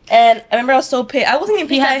 And I remember I was so pissed. I wasn't even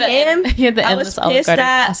pissed at him. I was pissed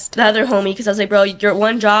at the other homie, because I was like, bro, your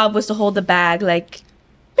one job was to hold the bag. Like,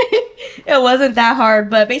 it wasn't that hard.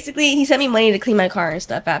 But basically, he sent me money to clean my car and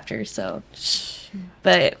stuff after, so.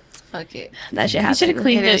 But... Fuck it. That shit happened. You should have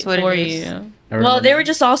cleaned it for you. Well, they were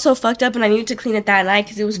just all so fucked up, and I needed to clean it that night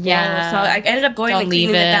because it was gross. Yeah. So I ended up going and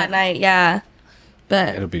cleaning it that night. Yeah.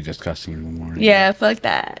 But it'll be disgusting in the morning. yeah, fuck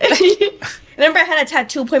that. Remember, I had a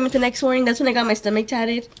tattoo appointment the next morning. That's when I got my stomach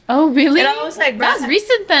tatted. Oh, really? And I was like, bro, that was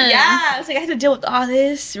recent then. Yeah. I was like, I had to deal with all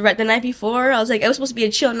this right the night before. I was like, it was supposed to be a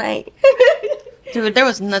chill night. Dude, there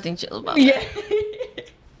was nothing chill about that. Yeah.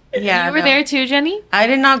 Yeah, you were there too, Jenny? I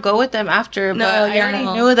did not go with them after, but I already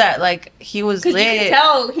knew that like he was lit. You can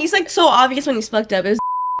tell he's like so obvious when he's fucked up. It was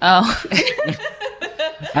oh.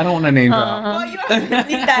 I don't want to name drop. Well, you don't have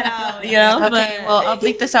to bleep that out, you know. Okay, well, I'll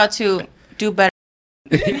bleep this out too. Do better.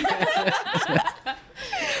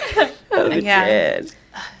 Yeah.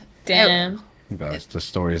 Damn. That's the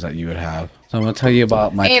stories that you would have. So I'm gonna tell you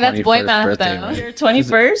about my 21st that's boy math, birthday. though. Right? Your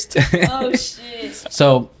 21st? Oh shit.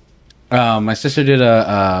 So, my sister did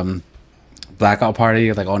a blackout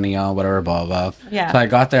party, like all neon, whatever, blah, blah, blah. Yeah. So I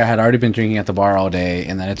got there, I had already been drinking at the bar all day,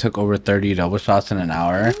 and then it took over 30 double shots in an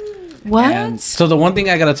hour. What? And so the one thing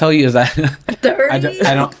I gotta tell you is that I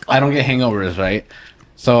don't get hangovers, right?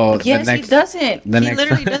 So yes, he doesn't. He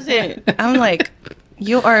literally doesn't. I'm like,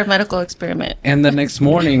 you are a medical experiment. And the next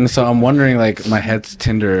morning, so I'm wondering, like, my head's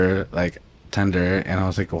tender, and I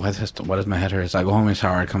was like, why does my head hurt? So I go home and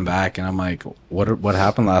shower, I come back, and I'm like, what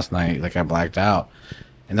happened last night? Like, I blacked out.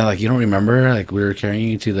 And they're like, you don't remember? Like, we were carrying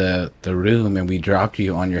you to the room, and we dropped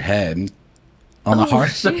you on your head on the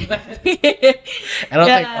hearth. And I was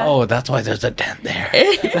like, oh, that's why there's a dent there.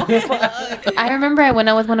 I remember I went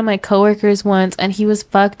out with one of my coworkers once, and he was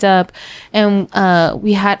fucked up, and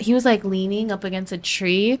he was like leaning up against a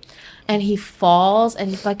tree, and he falls and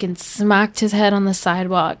he fucking smacked his head on the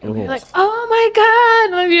sidewalk. And we were like, oh my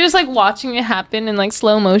god! And you're just like watching it happen in like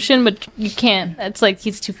slow motion, but you can't. It's like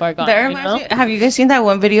he's too far gone. That reminds me, have you guys seen that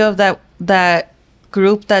one video of that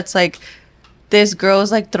group that's like this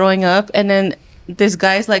girl's like throwing up, and then this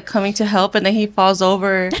guy's like coming to help, and then he falls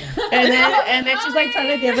over, and then she's like trying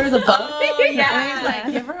to give her the bump. Oh, yeah. And he's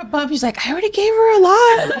like, give her a bump. He's like, I already gave her a lot.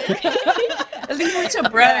 I think we went to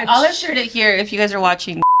brunch. I'll insert it here if you guys are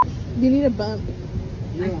watching. You need a bump.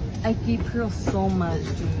 Yeah. I keep her so much,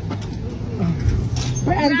 dude.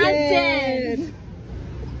 Brandon!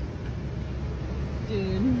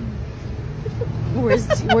 Dude.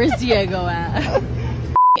 Where's Diego at?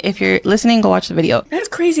 If you're listening, go watch the video. That's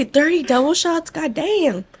crazy. 30 double shots. God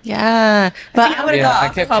damn. Yeah, but I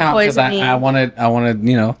kept count because I wanted, I wanted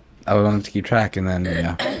to keep track, and then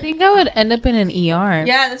I think I would end up in an ER.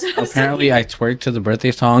 Yeah, that's what apparently I twerked to the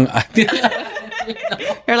birthday song.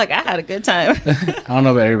 you're like, I had a good time. I don't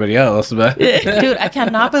know about everybody else, but Dude, I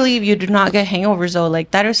cannot believe you do not get hangovers though.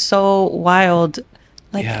 Like, that is so wild.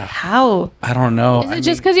 Like, how? I don't know. Is it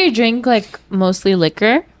just because you drink like mostly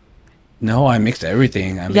liquor? No, I mixed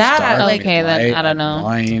everything. I mixed okay, then I don't know.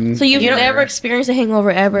 Wine, so you've never experienced a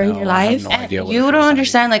hangover ever in your life? I have no idea what You it don't feels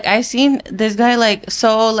understand. Like, I seen this guy like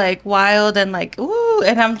so like wild and like ooh,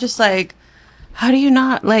 and I'm just like, how do you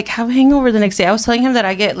not like have a hangover the next day? I was telling him that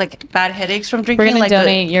I get like bad headaches from drinking. We're gonna like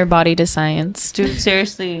donate your body to science, dude.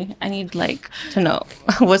 Seriously, I need like to know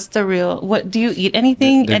what's the real. What do you eat?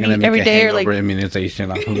 Anything every day or like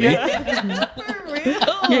immunization? Off of me.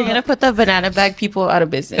 You're gonna put the banana bag people out of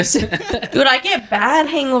business. Dude, I get bad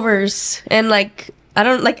hangovers, and like I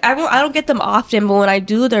don't get them often, but when I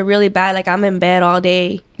do, they're really bad. Like I'm in bed all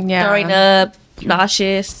day, throwing up,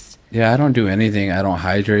 nauseous. Yeah, I don't do anything. I don't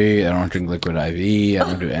hydrate. I don't drink liquid IV. I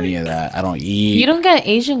don't do any of that. I don't eat. You don't get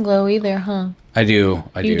Asian glow either, huh? I do.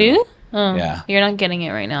 You do? Oh, yeah. You're not getting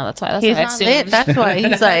it right now. That's why. He's not lit. That's why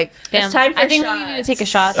he's like, damn. It's time for I think shots. we need to take a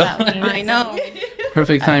shot. That way. I know.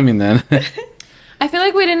 Perfect timing then. I feel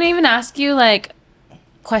like we didn't even ask you like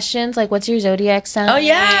questions like what's your zodiac sign? Oh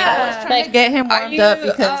yeah, Like get him warmed up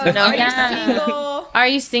because you know. are you Yeah. single? Are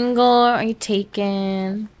you single? Are you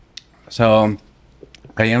taken? So,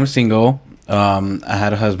 I am single. I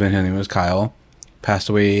had a husband. His name was Kyle. Passed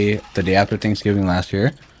away the day after Thanksgiving last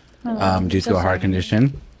year, due to a heart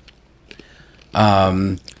condition.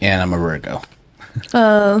 And I'm a Virgo.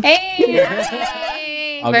 Oh, Hey,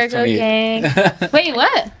 August Virgo 28th. gang. Wait,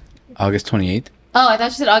 what? August 28th. Oh, I thought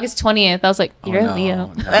you said August 20th. I was like, Oh, you're no, a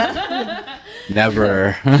Leo. no.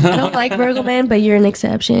 Never. I don't like Virgo man, but you're an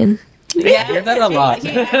exception. I hear that a lot.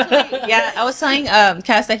 Yeah, I was telling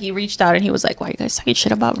Cass that he reached out and he was like, "Why are you guys talking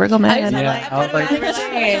shit about Virgo man?" Yeah, I was like,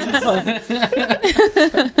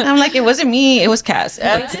 I'm like, "It wasn't me. It was Cass."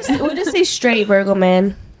 We'll just say straight Virgo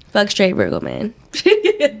man. Fuck straight Virgo man.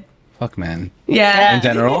 fuck man. Yeah, In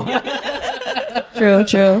general.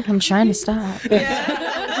 true. I'm trying to stop.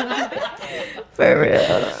 For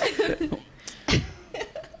real.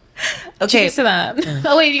 Okay, Cheers to that.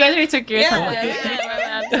 Oh wait, you guys already took yours.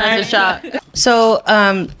 that's a shot. So,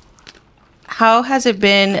 how has it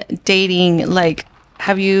been dating? Like,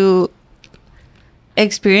 have you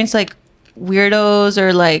experienced like weirdos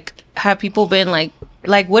or like have people been like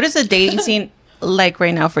what is the dating scene like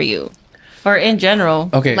right now for you, or in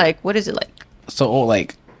general? Okay. like what is it like? So,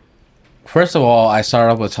 like, first of all, I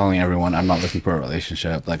started off with telling everyone I'm not looking for a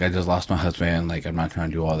relationship. Like, I just lost my husband. Like, I'm not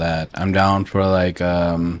trying to do all that. I'm down for, like,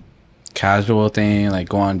 casual thing, like,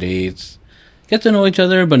 go on dates, get to know each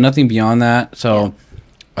other, but nothing beyond that. So,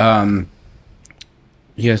 you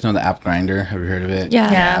guys know the app Grinder? Have you heard of it? Yeah.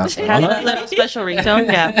 Has that little special ringtone.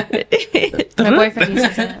 Yeah. My boyfriend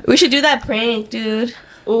uses it. We should do that prank, dude.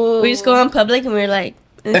 Ooh. We just go on public and we're like,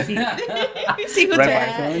 let's see, see who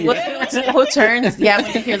Right, turns. Who turns? Yeah,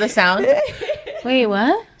 we can hear the sound. Wait,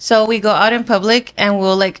 what? So we go out in public and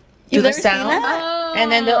we'll like do You've the never seen sound, that?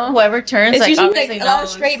 and then whoever turns, It's like usually obviously like a lot of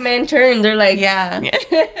knows. straight men turn. They're like, Yeah,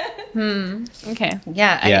 Okay.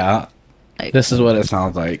 yeah, Yeah. This is what it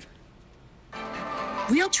sounds like.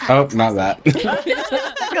 We'll try. Oh, not that.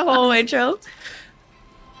 like a whole intro.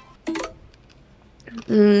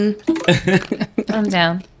 I'm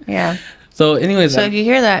down. yeah. So, anyways, So if you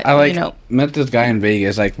hear that, I like you know, met this guy in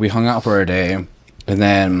Vegas. Like, we hung out for a day, and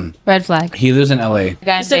then Red flag. he lives in LA.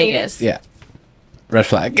 Guy in So you- Vegas. Yeah. Red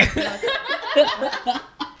flag.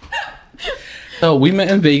 So we met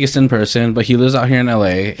in Vegas in person, but he lives out here in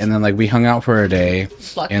LA. And then like we hung out for a day.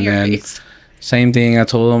 blocking And your then face. same thing. I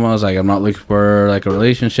told him I was like, I'm not looking for like a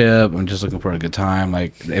relationship. I'm just looking for a good time.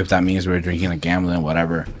 Like if that means we're drinking and gambling,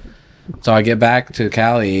 whatever. So I get back to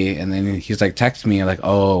Cali, and then he's like texting me like,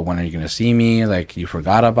 "Oh, when are you gonna see me? Like you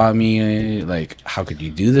forgot about me. Like how could you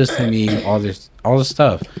do this to me? All this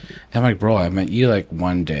stuff." And I'm like, "Bro, I met you like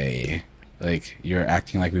one day. Like you're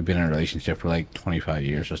acting like we've been in a relationship for like 25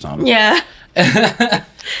 years or something." Yeah.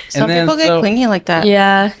 Some then, people get so- clingy like that.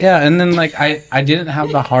 Yeah. Yeah, and then like I didn't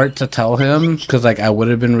have the heart to tell him because like I would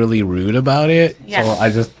have been really rude about it. Yeah. So I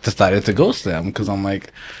just decided to ghost them because I'm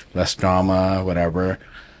like less drama, whatever.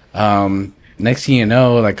 Next thing you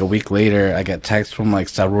know, like a week later, I get texts from like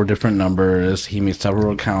several different numbers. He made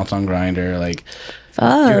several accounts on Grinder. Like,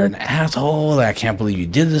 you're an asshole. Like, I can't believe you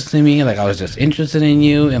did this to me. Like, I was just interested in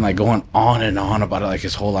you, and like going on and on about it, like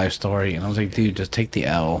his whole life story. And I was like, dude, just take the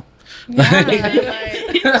L.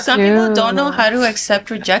 Some people don't know how to accept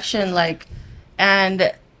rejection, like,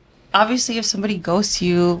 and obviously if somebody ghosts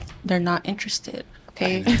you, they're not interested.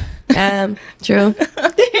 Okay. True.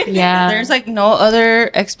 Yeah. There's like no other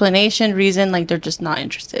explanation, reason, like they're just not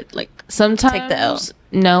interested. Like Sometimes Take the L.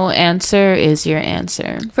 no answer is your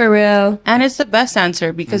answer. For real. and it's the best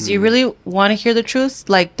answer because you really want to hear the truth,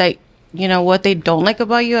 like that, you know, what they don't like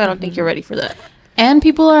about you. I don't think you're ready for that. And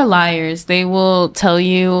people are liars. They will tell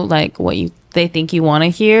you like what they think you want to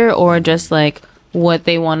hear, or just like what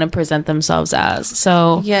they want to present themselves as.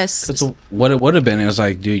 So Yes. That's what it would have been. It was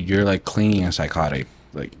like, dude, you're like clingy and psychotic.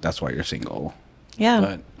 Like, that's why you're single. Yeah.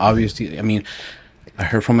 But obviously, I mean, I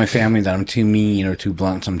heard from my family that I'm too mean or too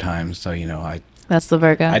blunt sometimes. So, you know, that's the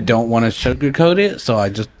Virgo. I don't want to sugarcoat it. So I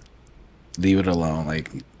just leave it alone.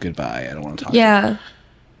 Like, goodbye. I don't want to talk. Yeah.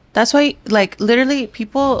 That's why, like, literally,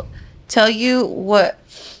 people tell you what,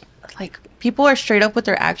 like, people are straight up with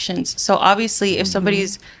their actions. So obviously, if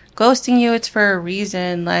somebody's ghosting you, it's for a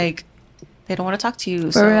reason. Like, they don't want to talk to you.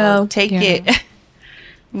 For so real. take Yeah. it.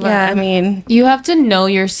 But, Yeah. I mean, You have to know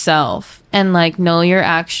yourself and like know your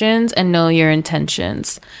actions and know your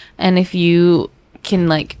intentions. And if you can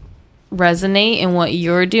like resonate in what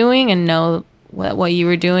you're doing and know what you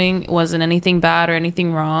were doing wasn't anything bad or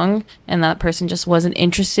anything wrong, and that person just wasn't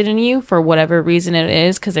interested in you for whatever reason it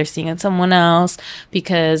is, because they're seeing someone else,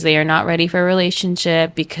 because they are not ready for a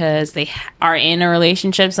relationship, because they are in a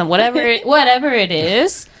relationship, so whatever it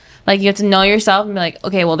is, like you have to know yourself and be like,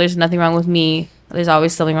 okay, well, there's nothing wrong with me. There's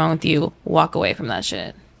always something wrong with you. Walk away from that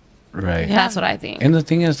shit. Right. That's what I think. And the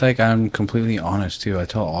thing is, like, I'm completely honest too. I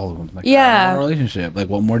tell all of them, like, Yeah. I'm in a relationship. Like,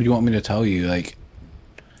 what more do you want me to tell you? Like,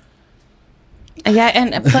 yeah,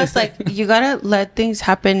 and plus, like, you gotta let things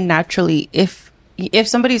happen naturally. If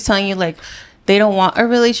somebody's telling you like they don't want a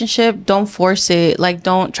relationship, don't force it. Like,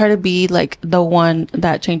 don't try to be like the one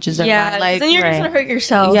that changes their Yeah, mind. Like, then you're just gonna hurt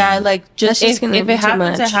yourself. yeah, like That's just just if gonna it be too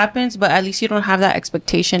happens, much. it happens. But at least you don't have that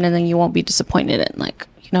expectation, and then you won't be disappointed and like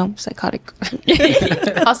psychotic.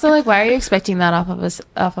 Also, like, why are you expecting that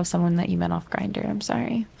off of someone that you met off Grindr? I'm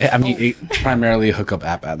sorry. I mean, it's primarily a hookup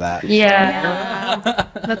app at that. Yeah.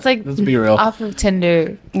 That's like Let's be real. off of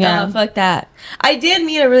Tinder. Yeah. Fuck that. I did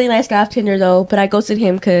meet a really nice guy off Tinder though, but I ghosted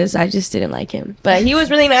him because I just didn't like him. But he was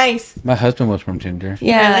really nice. My husband was from Tinder.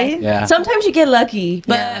 Yeah. Really? Yeah. Sometimes you get lucky,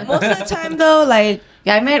 but Yeah. most of the time though, like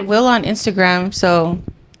Yeah, I met Will on Instagram, so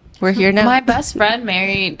we're here now. My best friend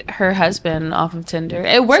married her husband off of Tinder.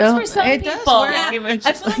 It works So, for some it people. does work.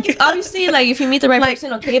 I feel like it's obviously like if you meet the right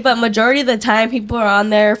person, okay, but majority of the time people are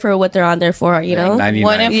on there for what they're on there for, you know? 99%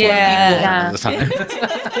 One in 4 Yeah. of the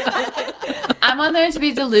time. I'm on there to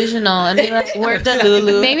be delusional and be like, We're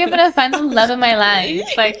Delulu. maybe I'm gonna find the love of my life.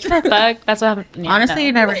 Like, the fuck? That's what happened. Yeah, Honestly, no.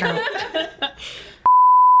 you never know.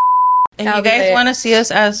 And I'll you be guys there. want to see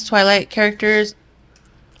us as Twilight characters?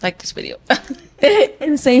 Like this video.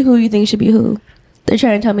 And say who you think should be who. They're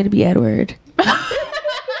trying to tell me to be Edward.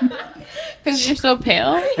 Because you're so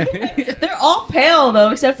pale. I They're all pale though,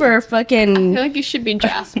 except for fucking. feel like you should be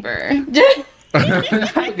Jasper.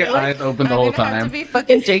 Get eyes open the whole Have to time. be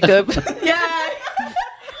fucking Jacob. Yeah.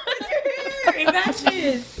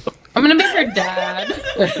 Imagine. I'm gonna be her dad.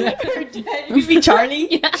 You be Charlie.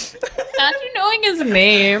 Yeah. Imagine knowing his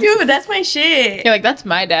name. Dude, that's my shit. You're like, that's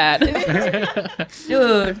my dad.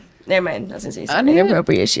 Dude. Never mind. I was gonna say something didn't-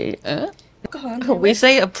 inappropriate shit. We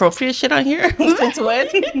say appropriate shit on here. Since when?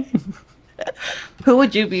 Who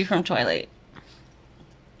would you be from Twilight?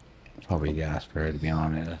 Probably Jasper, to be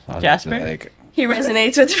honest. I was Jasper? just like, He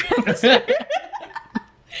resonates with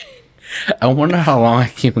I wonder how long I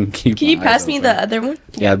keep. Can you my pass eyes me open. the other one?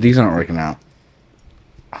 Yeah, these aren't working out.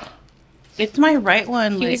 It's my right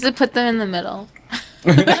one. You Like, used to put them in the middle.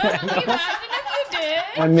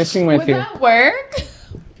 I'm missing my Would two. that work?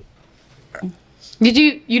 You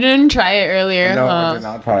didn't try it earlier, No, huh? I did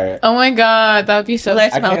not try it. Oh my god, that would be so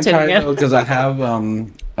Let's I melt can't it try again. it because I have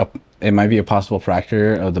it might be a possible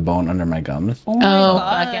fracture of the bone under my gums. oh my Oh,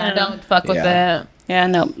 God. fuck yeah, don't fuck with Yeah. it. Yeah,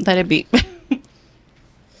 no, let it be.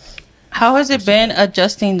 How has it been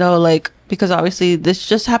adjusting though? Like, because obviously this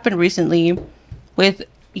just happened recently with,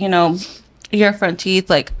 your front teeth.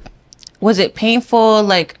 Like, was it painful?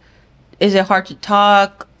 Like, is it hard to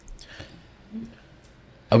talk?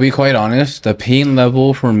 I'll be quite honest. The pain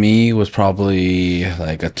level for me was probably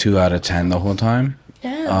like a 2 out of 10 the whole time.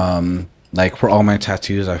 Damn. Like for all my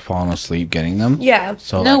tattoos, I've fallen asleep getting them. Yeah.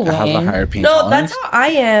 So No like, I have way. a higher pain No, tolerance. that's how I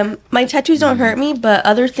am. My tattoos don't hurt me, but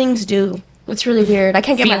other things do. It's really weird. I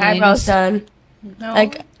can't get my Feelings. eyebrows done. No.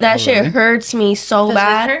 Like that Oh, shit really? hurts me so Does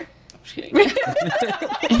bad. this hurt? Just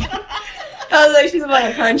kidding. I was like, she's about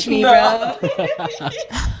to punch me, bro.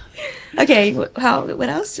 Okay, what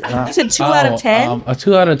else? You said 2 out of 10? A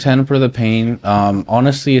 2 out of 10 for the pain.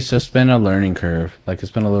 Honestly, it's just been a learning curve. Like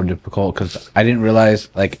it's been a little difficult because I didn't realize.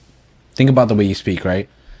 Like, think about the way you speak, right?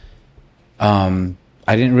 I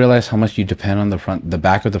didn't realize how much you depend on the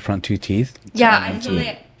back of the front 2 teeth. Yeah, I feel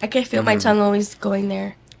it. I can feel my tongue always going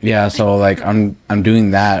there. Yeah, so like I'm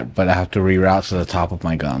doing that, but I have to reroute to the top of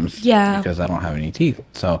my gums. Yeah. Because I don't have any teeth.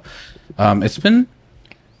 So, it's been.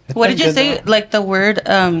 What been did you good, say? though. Like the word,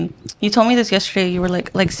 you told me this yesterday. You were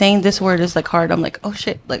like saying this word is like hard. I'm like, oh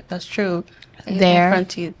shit, like that's true. I hate my There. front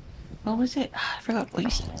teeth. What was it? I forgot what you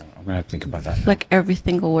said. I'm gonna have to think about that. Like every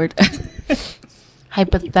single word.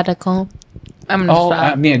 Hypothetical. I'm gonna Oh,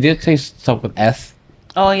 stop. I mean, I did say stuff with S.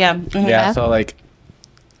 Oh yeah. Mhm. Yeah. F? So like,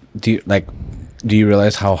 do you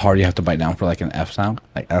realize how hard you have to bite down for like an F sound?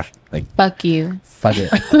 Like F, like Fuck you. fuck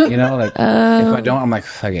it. You know, like if I don't, I'm like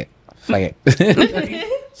fuck it, fuck it.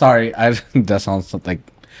 Sorry, that sounds like,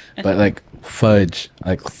 but like fudge,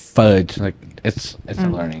 like it's a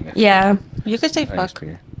learning. Yeah. You could say Learning fuck.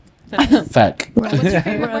 experience. Fuck. What's your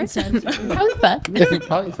favorite word? Probably fuck.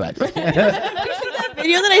 Probably fuck.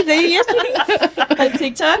 Video that I sent you yesterday on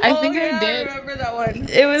TikTok. I think I did. remember that one.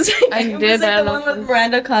 It was I it did was like that the on one with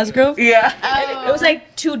Miranda Cosgrove. Yeah. Oh. It was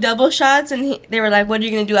like 2 double shots, and they were like, "What are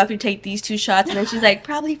you gonna do after you take these 2 shots?" And then she's like,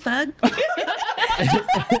 "Probably fuck."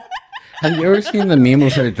 Have you ever seen the meme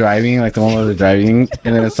of her driving, like the one where they're driving,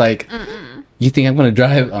 and then it's like, you think I'm gonna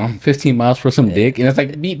drive 15 miles for some dick? And it's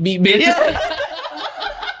like, beep, beep, bitch.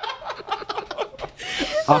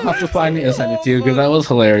 I'll have to find it and send it to you because that was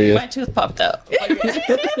hilarious. My tooth popped out.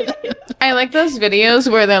 I like those videos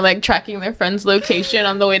where they're like tracking their friend's location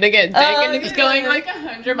on the way to get dick, and it's going like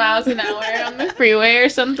 100 miles an hour on the freeway or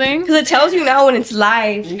something. Because it tells you now when it's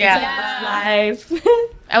live. Yeah. It's live.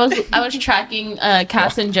 I was tracking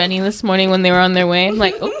Cass and Jenny this morning when they were on their way. I'm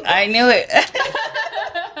like, oh, I knew it.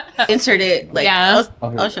 Insert it. Like, Yeah.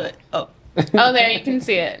 I'll show it. Oh. oh, there you can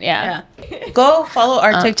see it. Yeah. Yeah. Go follow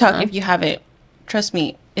our TikTok if you haven't. Trust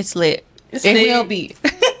me, it's lit. It will be.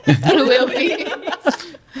 It will be.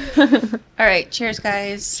 All right. Cheers,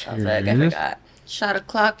 guys. I forgot. Shot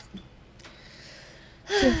o'clock.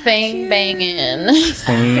 Bang banging.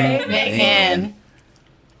 Man.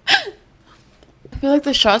 I feel like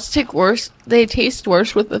the shots take worse. They taste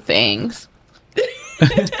worse with the fangs.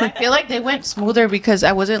 I feel like they went smoother because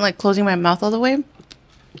I wasn't like closing my mouth all the way.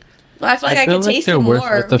 Well, I feel like I can taste it they're worse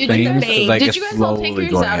more. with the Did fangs, you, like Did it's you guys all take slowly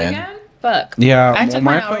yours going out in. again? Fuck. Yeah, I took mine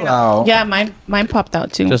mine out fell right out. Yeah, mine popped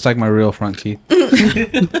out too. Just like my real front teeth.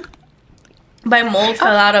 My mold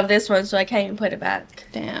fell out of this one, so I can't even put it back.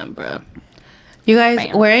 Damn, bro. You guys,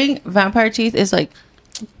 Bam. wearing vampire teeth is like,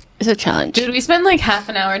 it's a challenge. Dude, we spent like half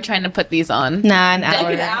an hour trying to put these on. Nah, an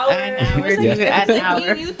hour. An hour. An hour. Yeah. Leave it at an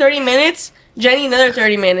hour. You 30 minutes, Jenny another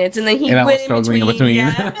 30 minutes, and then he And I was went in struggling between. in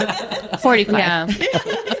between. Yeah. 45. Yeah.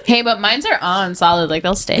 Hey, but mine's are on solid. Like,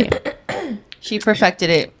 they'll stay. She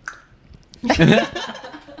perfected it.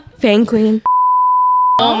 Fang queen.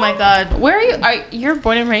 Oh my god. Where are you? You're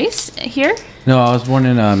born and raised here? No, I was born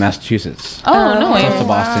in Massachusetts. Oh, no way. Close to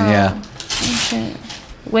Boston, yeah. Oh, shit.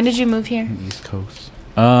 When did you move here? East Coast.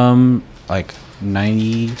 Like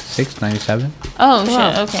 96, 97, Oh,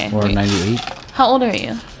 shit. Okay. or Wait. 98. How old are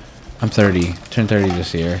you? I'm 30. Turned 30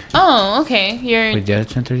 this year. Oh, okay. You're Wait, did I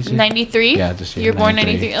turn 30 this year? 93? Yeah, this year, You're born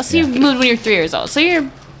 93. 93. Oh, so Yeah. you moved when you were 3 years old. So you're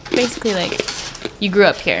basically like, you grew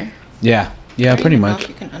up here. Yeah, pretty much.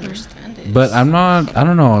 You can understand it. But I'm not. I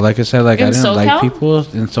don't know. Like I said, like In I didn't like SoCal? people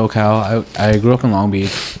in SoCal. I grew up in Long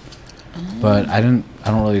Beach, but I don't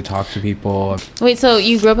really talk to people. Wait, so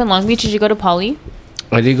you grew up in Long Beach? Did you go to Poly?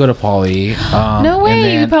 I did go to Poly. No way. and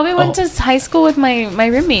then- You probably went oh, to high school with my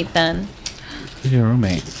roommate then. Who's your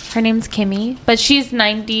roommate? Her name's Kimmy, but she's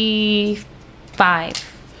 95,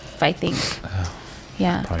 I think.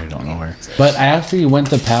 Yeah. Probably don't know her. But I actually went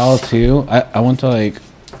to PAL too. I went to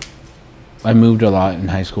I moved a lot in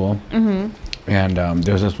high school. Mm-hmm. And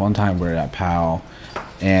there was this one time we were at PAL,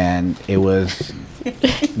 and it was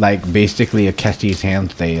like basically a catch these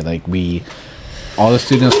hands day. Like all the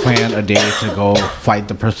students planned a day to go fight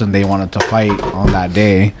the person they wanted to fight on that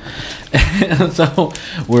day. And so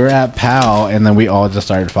we were at PAL, and then we all just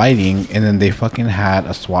started fighting, and then they fucking had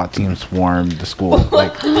a SWAT team swarm the school.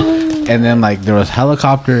 And then there was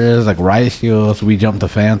helicopters, riot shields. We jumped the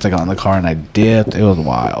fence, I got in the car, and I dipped. It was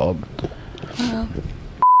wild.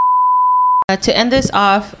 To end this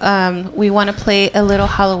off, we want to play a little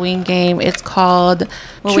Halloween game. It's called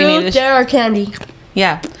Truth, dare, or candy.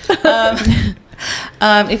 Yeah.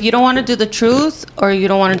 If you don't want to do the truth or you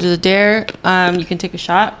don't want to do the dare, you can take a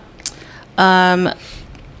shot.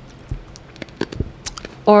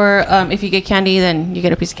 Or if you get candy, then you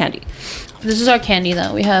get a piece of candy. This is our candy,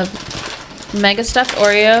 though. We have mega stuffed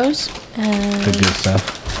Oreos The and good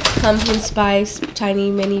stuff. Pumpkin spice,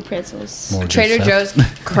 tiny mini pretzels. More good Trader stuff.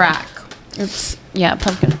 Joe's crack. It's,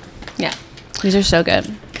 pumpkin. Yeah. These are so good.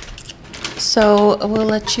 So we'll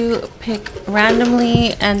let you pick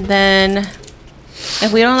randomly, and then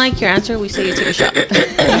if we don't like your answer, we say you take a shot.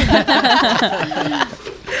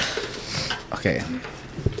 Okay.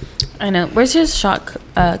 I know. Where's his shot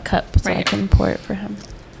cup so I Right. can pour it for him?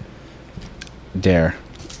 Dare.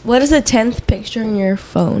 What is the 10th picture on your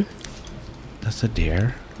phone? That's a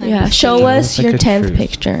dare? Yeah, show us Like your a 10th truth.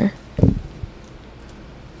 picture.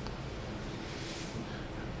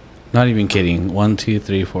 Not even kidding. 1, 2,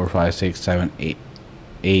 3, 4, 5, 6, 7, 8.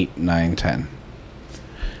 8, 9, 10.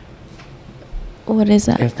 What is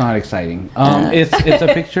that? It's not exciting. It's a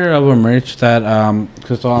picture of a merch that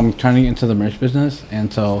so I'm trying to get into the merch business,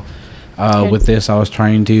 and so with this, I was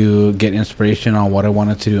trying to get inspiration on what I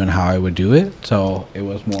wanted to do and how I would do it. So it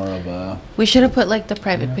was more of a. We should have put like the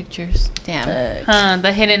private pictures. Damn.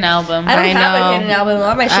 The hidden album. I don't have a hidden album.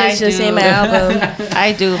 All my shit's just in my album.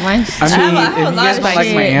 I do. Mine's. I mean, I have if a you lot guys of don't like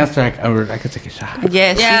my shit. answer, I could take a shot.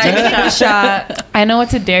 Yes. Yeah, you take a shot. I know what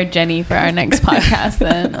to dare Jenny for our next podcast.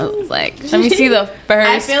 Then I was like, let me see the first.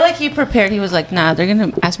 I feel like he prepared. He was like, nah, they're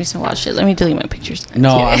gonna ask me some wild shit. Let me delete my pictures.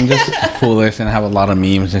 No, I'm just foolish and have a lot of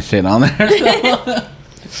memes and shit on there.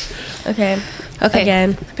 Okay. Okay.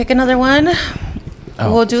 Again. Pick another one.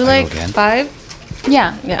 Oh, We'll do I like go again? 5.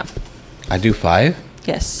 Yeah, Yeah. I do 5.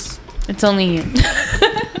 Yes. it's only you.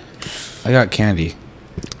 I got candy,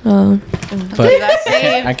 Oh. but That's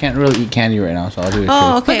safe. I can't really eat candy right now, so I'll do it.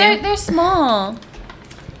 Oh, Truth. But okay. they're small.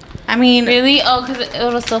 I mean, Really? Oh, because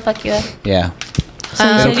it'll still fuck you up. Yeah,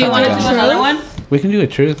 do you want to do Truth? another one? we can do a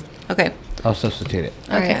truth. Okay. I'll substitute it.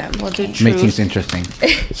 Okay. We'll do Make things truth. interesting.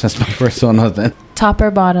 Since my first one wasn't Top or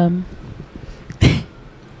bottom?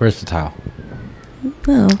 versatile.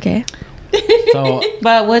 Oh, okay. So,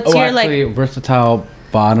 But what's your actually, versatile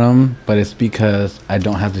bottom, but it's because I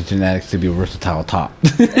don't have the genetics to be versatile top.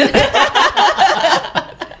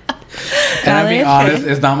 And I'm being Valid. honest,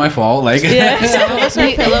 it's not my fault. Like, like some of us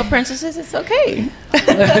are pillow princesses? It's okay.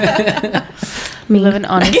 We live in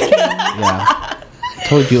honest king. yeah.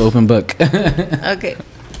 Told you, open book. Okay.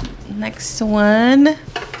 Next one.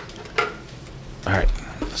 All right,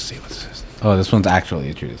 let's see what this is. Oh, this one's actually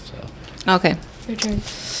a truth. So Okay. Your turn. I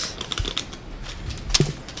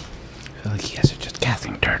feel like you guys are just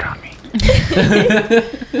casting dirt on me.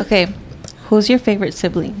 Okay. Who's your favorite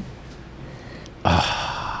sibling?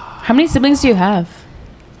 How many siblings do you have?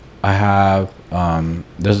 I have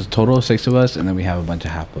there's a total of 6 of us, and then we have a bunch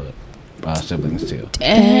of half siblings too.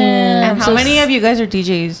 And how many of you guys are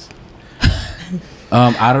DJs?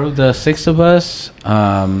 Out of the 6 of us,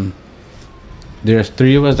 there's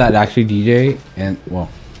 3 of us that actually DJ, and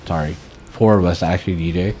 4 of us that actually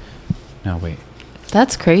DJ. No, wait,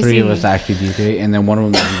 That's crazy. 3 of us actually DJ, and then one of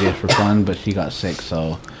them DJs for fun, but she got sick,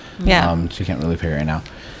 so Yeah. she can't really pay right now.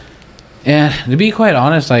 And to be quite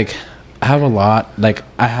honest, like, I have a lot. Like,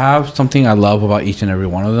 I have something I love about each and every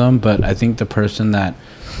one of them, but I think the person that,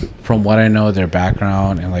 from what I know, their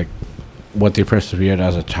background and like what they persevered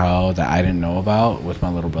as a child that I didn't know about was my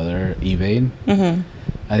little brother, Evade. Mm-hmm.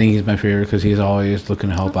 I think he's my favorite because he's always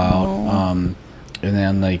looking to help out. And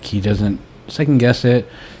then, like, he doesn't second guess it.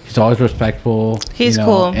 He's always respectful. He's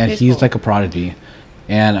cool. And He's he's cool. like a prodigy.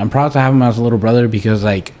 And I'm proud to have him as a little brother because,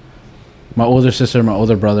 like, my older sister, my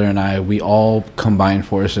older brother, and I, we all combine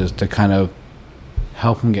forces to kind of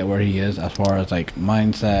help him get where he is as far as, like,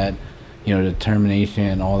 mindset,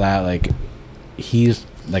 determination, all that. Like, he's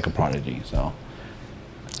like a prodigy, so.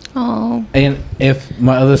 Oh. And if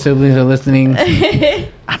my other siblings are listening,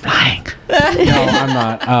 I'm lying. No, I'm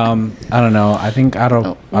not. I don't know. I think out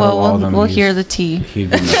of all of them, We'll hear the tea.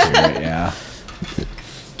 he'd be my favorite, yeah.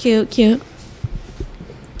 Cute.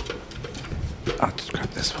 I'll just grab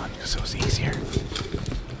this one because it was easier.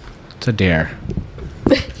 It's a dare.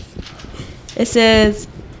 It says,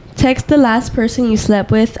 text the last person you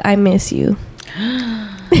slept with, I miss you.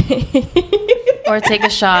 Or take a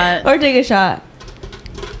shot. Or take a shot.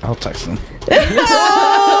 I'll text them.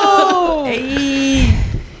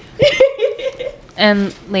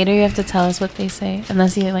 And later you have to tell us what they say,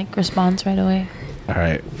 unless he like responds right away. All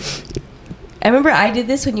right. I remember I did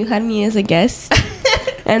this when you had me as a guest.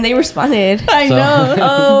 And they responded. I know.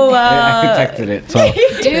 Oh, I texted it. So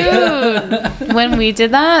Dude, when we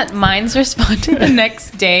did that, mine's responded the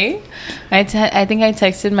next day. I think I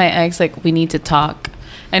texted my ex, like, we need to talk.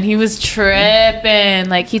 And he was tripping.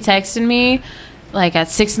 Like, he texted me, like, at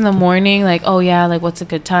 6 in the morning, like, oh, yeah, like, what's a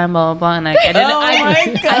good time, blah, blah, blah. And I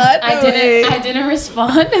didn't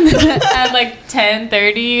respond. And then at, like,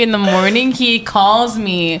 10:30 in the morning, he calls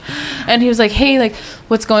me. And he was like, hey, like,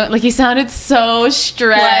 what's going on? Like, he sounded so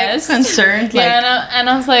stressed. Like, concerned. Yeah, Like, and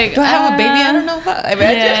I was like, do I have a baby? I don't know about. I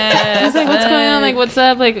imagine. yeah. I was like, what's going on? Like, what's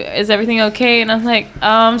up? Like, is everything okay? And I was like, oh,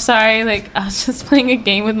 I'm sorry. Like, I was just playing a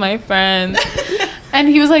game with my friends. And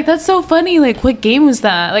he was like, that's so funny. Like, what game was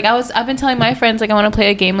that? Like, I've been telling my friends, like, I want to play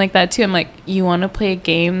a game like that too. I'm like, you want to play a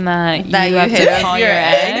game that you have hit to up call your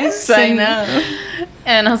ex? I And- know.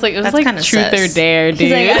 And I was like, it was That's like kinda truth sus. or dare, dude.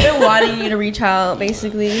 He's like, I've been wanting you to reach out,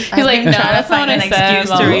 basically. He's like, no, trying to that's not find what an I said.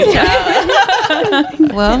 excuse to reach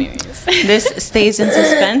out. Well, this stays in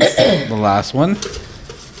suspense. the last one.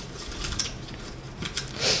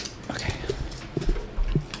 Okay.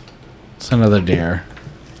 It's another dare.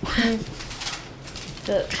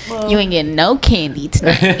 You ain't getting no candy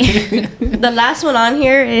tonight. The last one on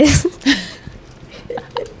here is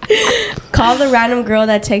Call the random girl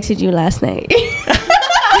that texted you last night.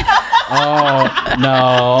 Oh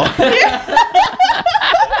no!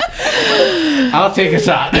 I'll take a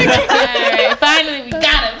shot. Alright, finally we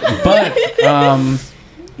got him. But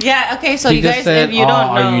Yeah. Okay. So he you just guys, said, if you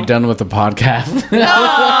don't know, "Are you done with the podcast?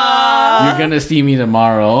 You're gonna see me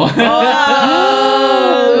tomorrow." Oh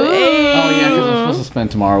yeah, because I'm supposed to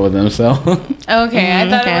spend tomorrow with him. So Okay, I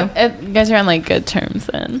thought okay. you guys are on like good terms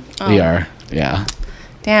then. we are. Yeah.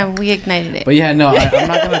 Damn, we ignited it. But yeah, no, I'm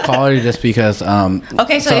not gonna call her just because.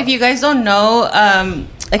 Okay, so if you guys don't know,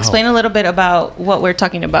 explain a little bit about what we're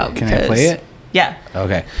talking about. Can I play it? Yeah.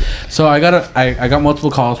 Okay, so I got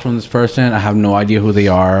multiple calls from this person. I have no idea who they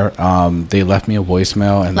are. They left me a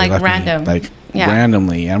voicemail and Like they left random. me, Yeah.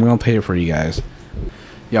 randomly. I'm gonna play it for you guys.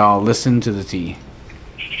 Y'all listen to the tea.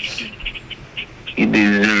 You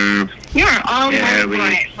deserve You're all every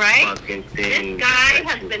over it, right? fucking thing. This guy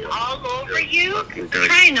that has been all over you, fucking dirty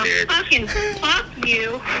trying to bitch. fucking fuck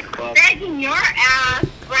you, Fuck. begging your ass,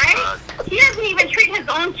 right? He doesn't even treat his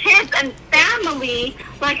own kids and family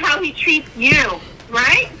like how he treats you,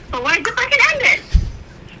 right? So why'd you fucking end it?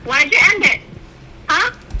 Why'd you end it?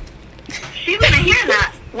 Huh? She's gonna hear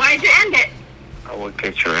that. Why'd you end it? I will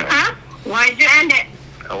get your ass. Huh? Why'd you end it?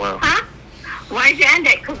 I will. Huh? Why'd you end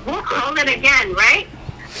it? Because we'll call it again, right?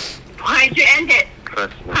 Why'd you end it?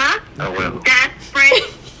 Trust me. Huh? I will. Desperate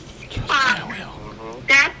pop.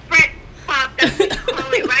 Desperate pop. That's what you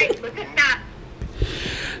call it, right? Look at that.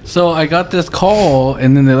 So I got this call,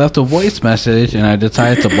 and then they left a voice message, and I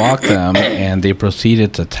decided to block them, and they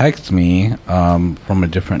proceeded to text me from a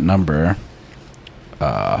different number.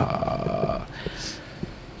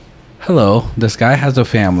 Hello, this guy has a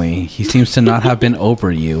family. He seems to not have been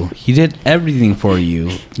over you. He did everything for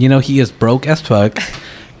you. You know, he is broke as fuck.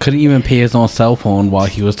 Couldn't even pay his own cell phone while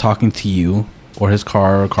he was talking to you, or his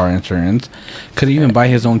car or car insurance. Couldn't even buy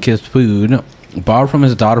his own kids food. Borrowed from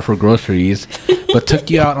his daughter for groceries, but took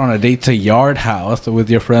you out on a date to Yard House with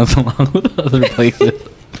your friends along with other places.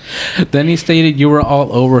 Then he stated you were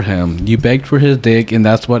all over him. You begged for his dick, and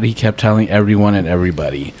that's what he kept telling everyone and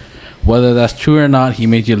everybody. Whether that's true or not, he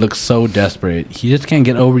made you look so desperate. He just can't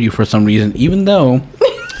get over you for some reason, even though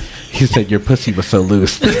he said your pussy was so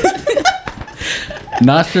loose.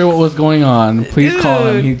 Not sure what was going on. Please call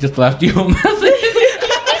him. He just left you a message.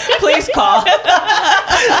 Please call.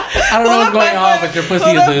 I don't know what's going on, but your pussy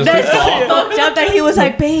is loose. That's Please so call. fucked up that he was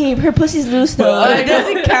like, babe, her pussy's loose though. It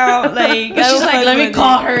doesn't count. Like, She's like, let me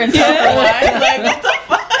call her and tell her why. Like, what the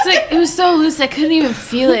fuck? It's like it was so loose I couldn't even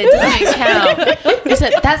feel it. It doesn't even count. He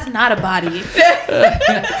said that's not a body.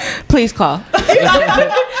 Please call.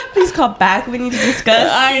 Please call back. We need to discuss.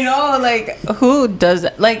 I know, like, who does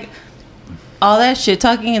that? Like, all that shit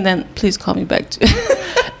talking and then please call me back too.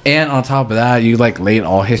 And on top of that, you like laid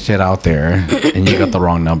all his shit out there, and you got the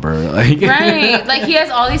wrong number. Like, Right. Like he has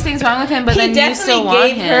all these things wrong with him, but He then you still definitely want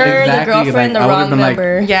gave him. her, Exactly, the girlfriend, like, I the would've wrong been like-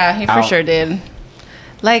 number. Yeah, he for Out. sure did.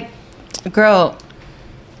 Like, girl,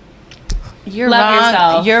 you're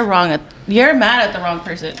Love wrong. yourself. You're mad at the wrong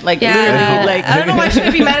person. Like, Yeah, literally, like, I don't know why she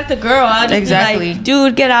would be mad at the girl. I'll just Exactly. be like,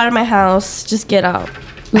 dude, get out of my house. Just get out.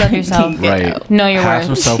 Love yourself. right. Know your Have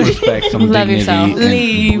worth. some self-respect, some Love dignity, yourself. and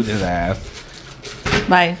Leave. boot his ass.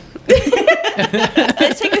 Bye.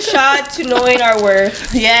 Let's take a shot to knowing our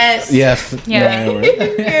worth. Yes. Yes. Yeah.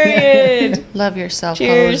 Period. Love yourself.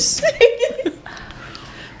 Cheers.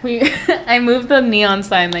 I moved the neon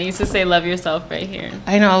sign that used to say "Love yourself" right here.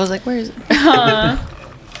 I know. I was like, where is it?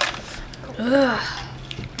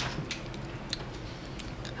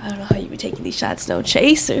 I don't know how you be taking these shots, no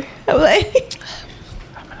chaser. I'm like,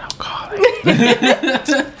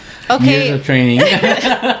 Okay. Years of training.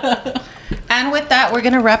 And with that, we're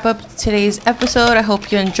going to wrap up today's episode. I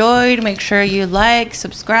hope you enjoyed. Make sure you like,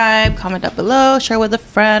 subscribe, comment down below, share with a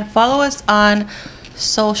friend. Follow us on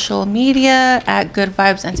social media at Good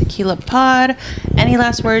Vibes and Tequila Pod. Any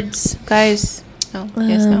last words, guys? No?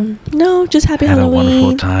 Yes, no? no, just happy Had a wonderful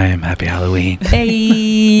Halloween. time. Happy Halloween.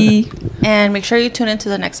 Hey. And make sure you tune into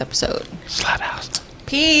the next episode. Slut house.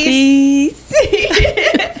 Peace.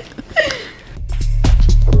 Peace.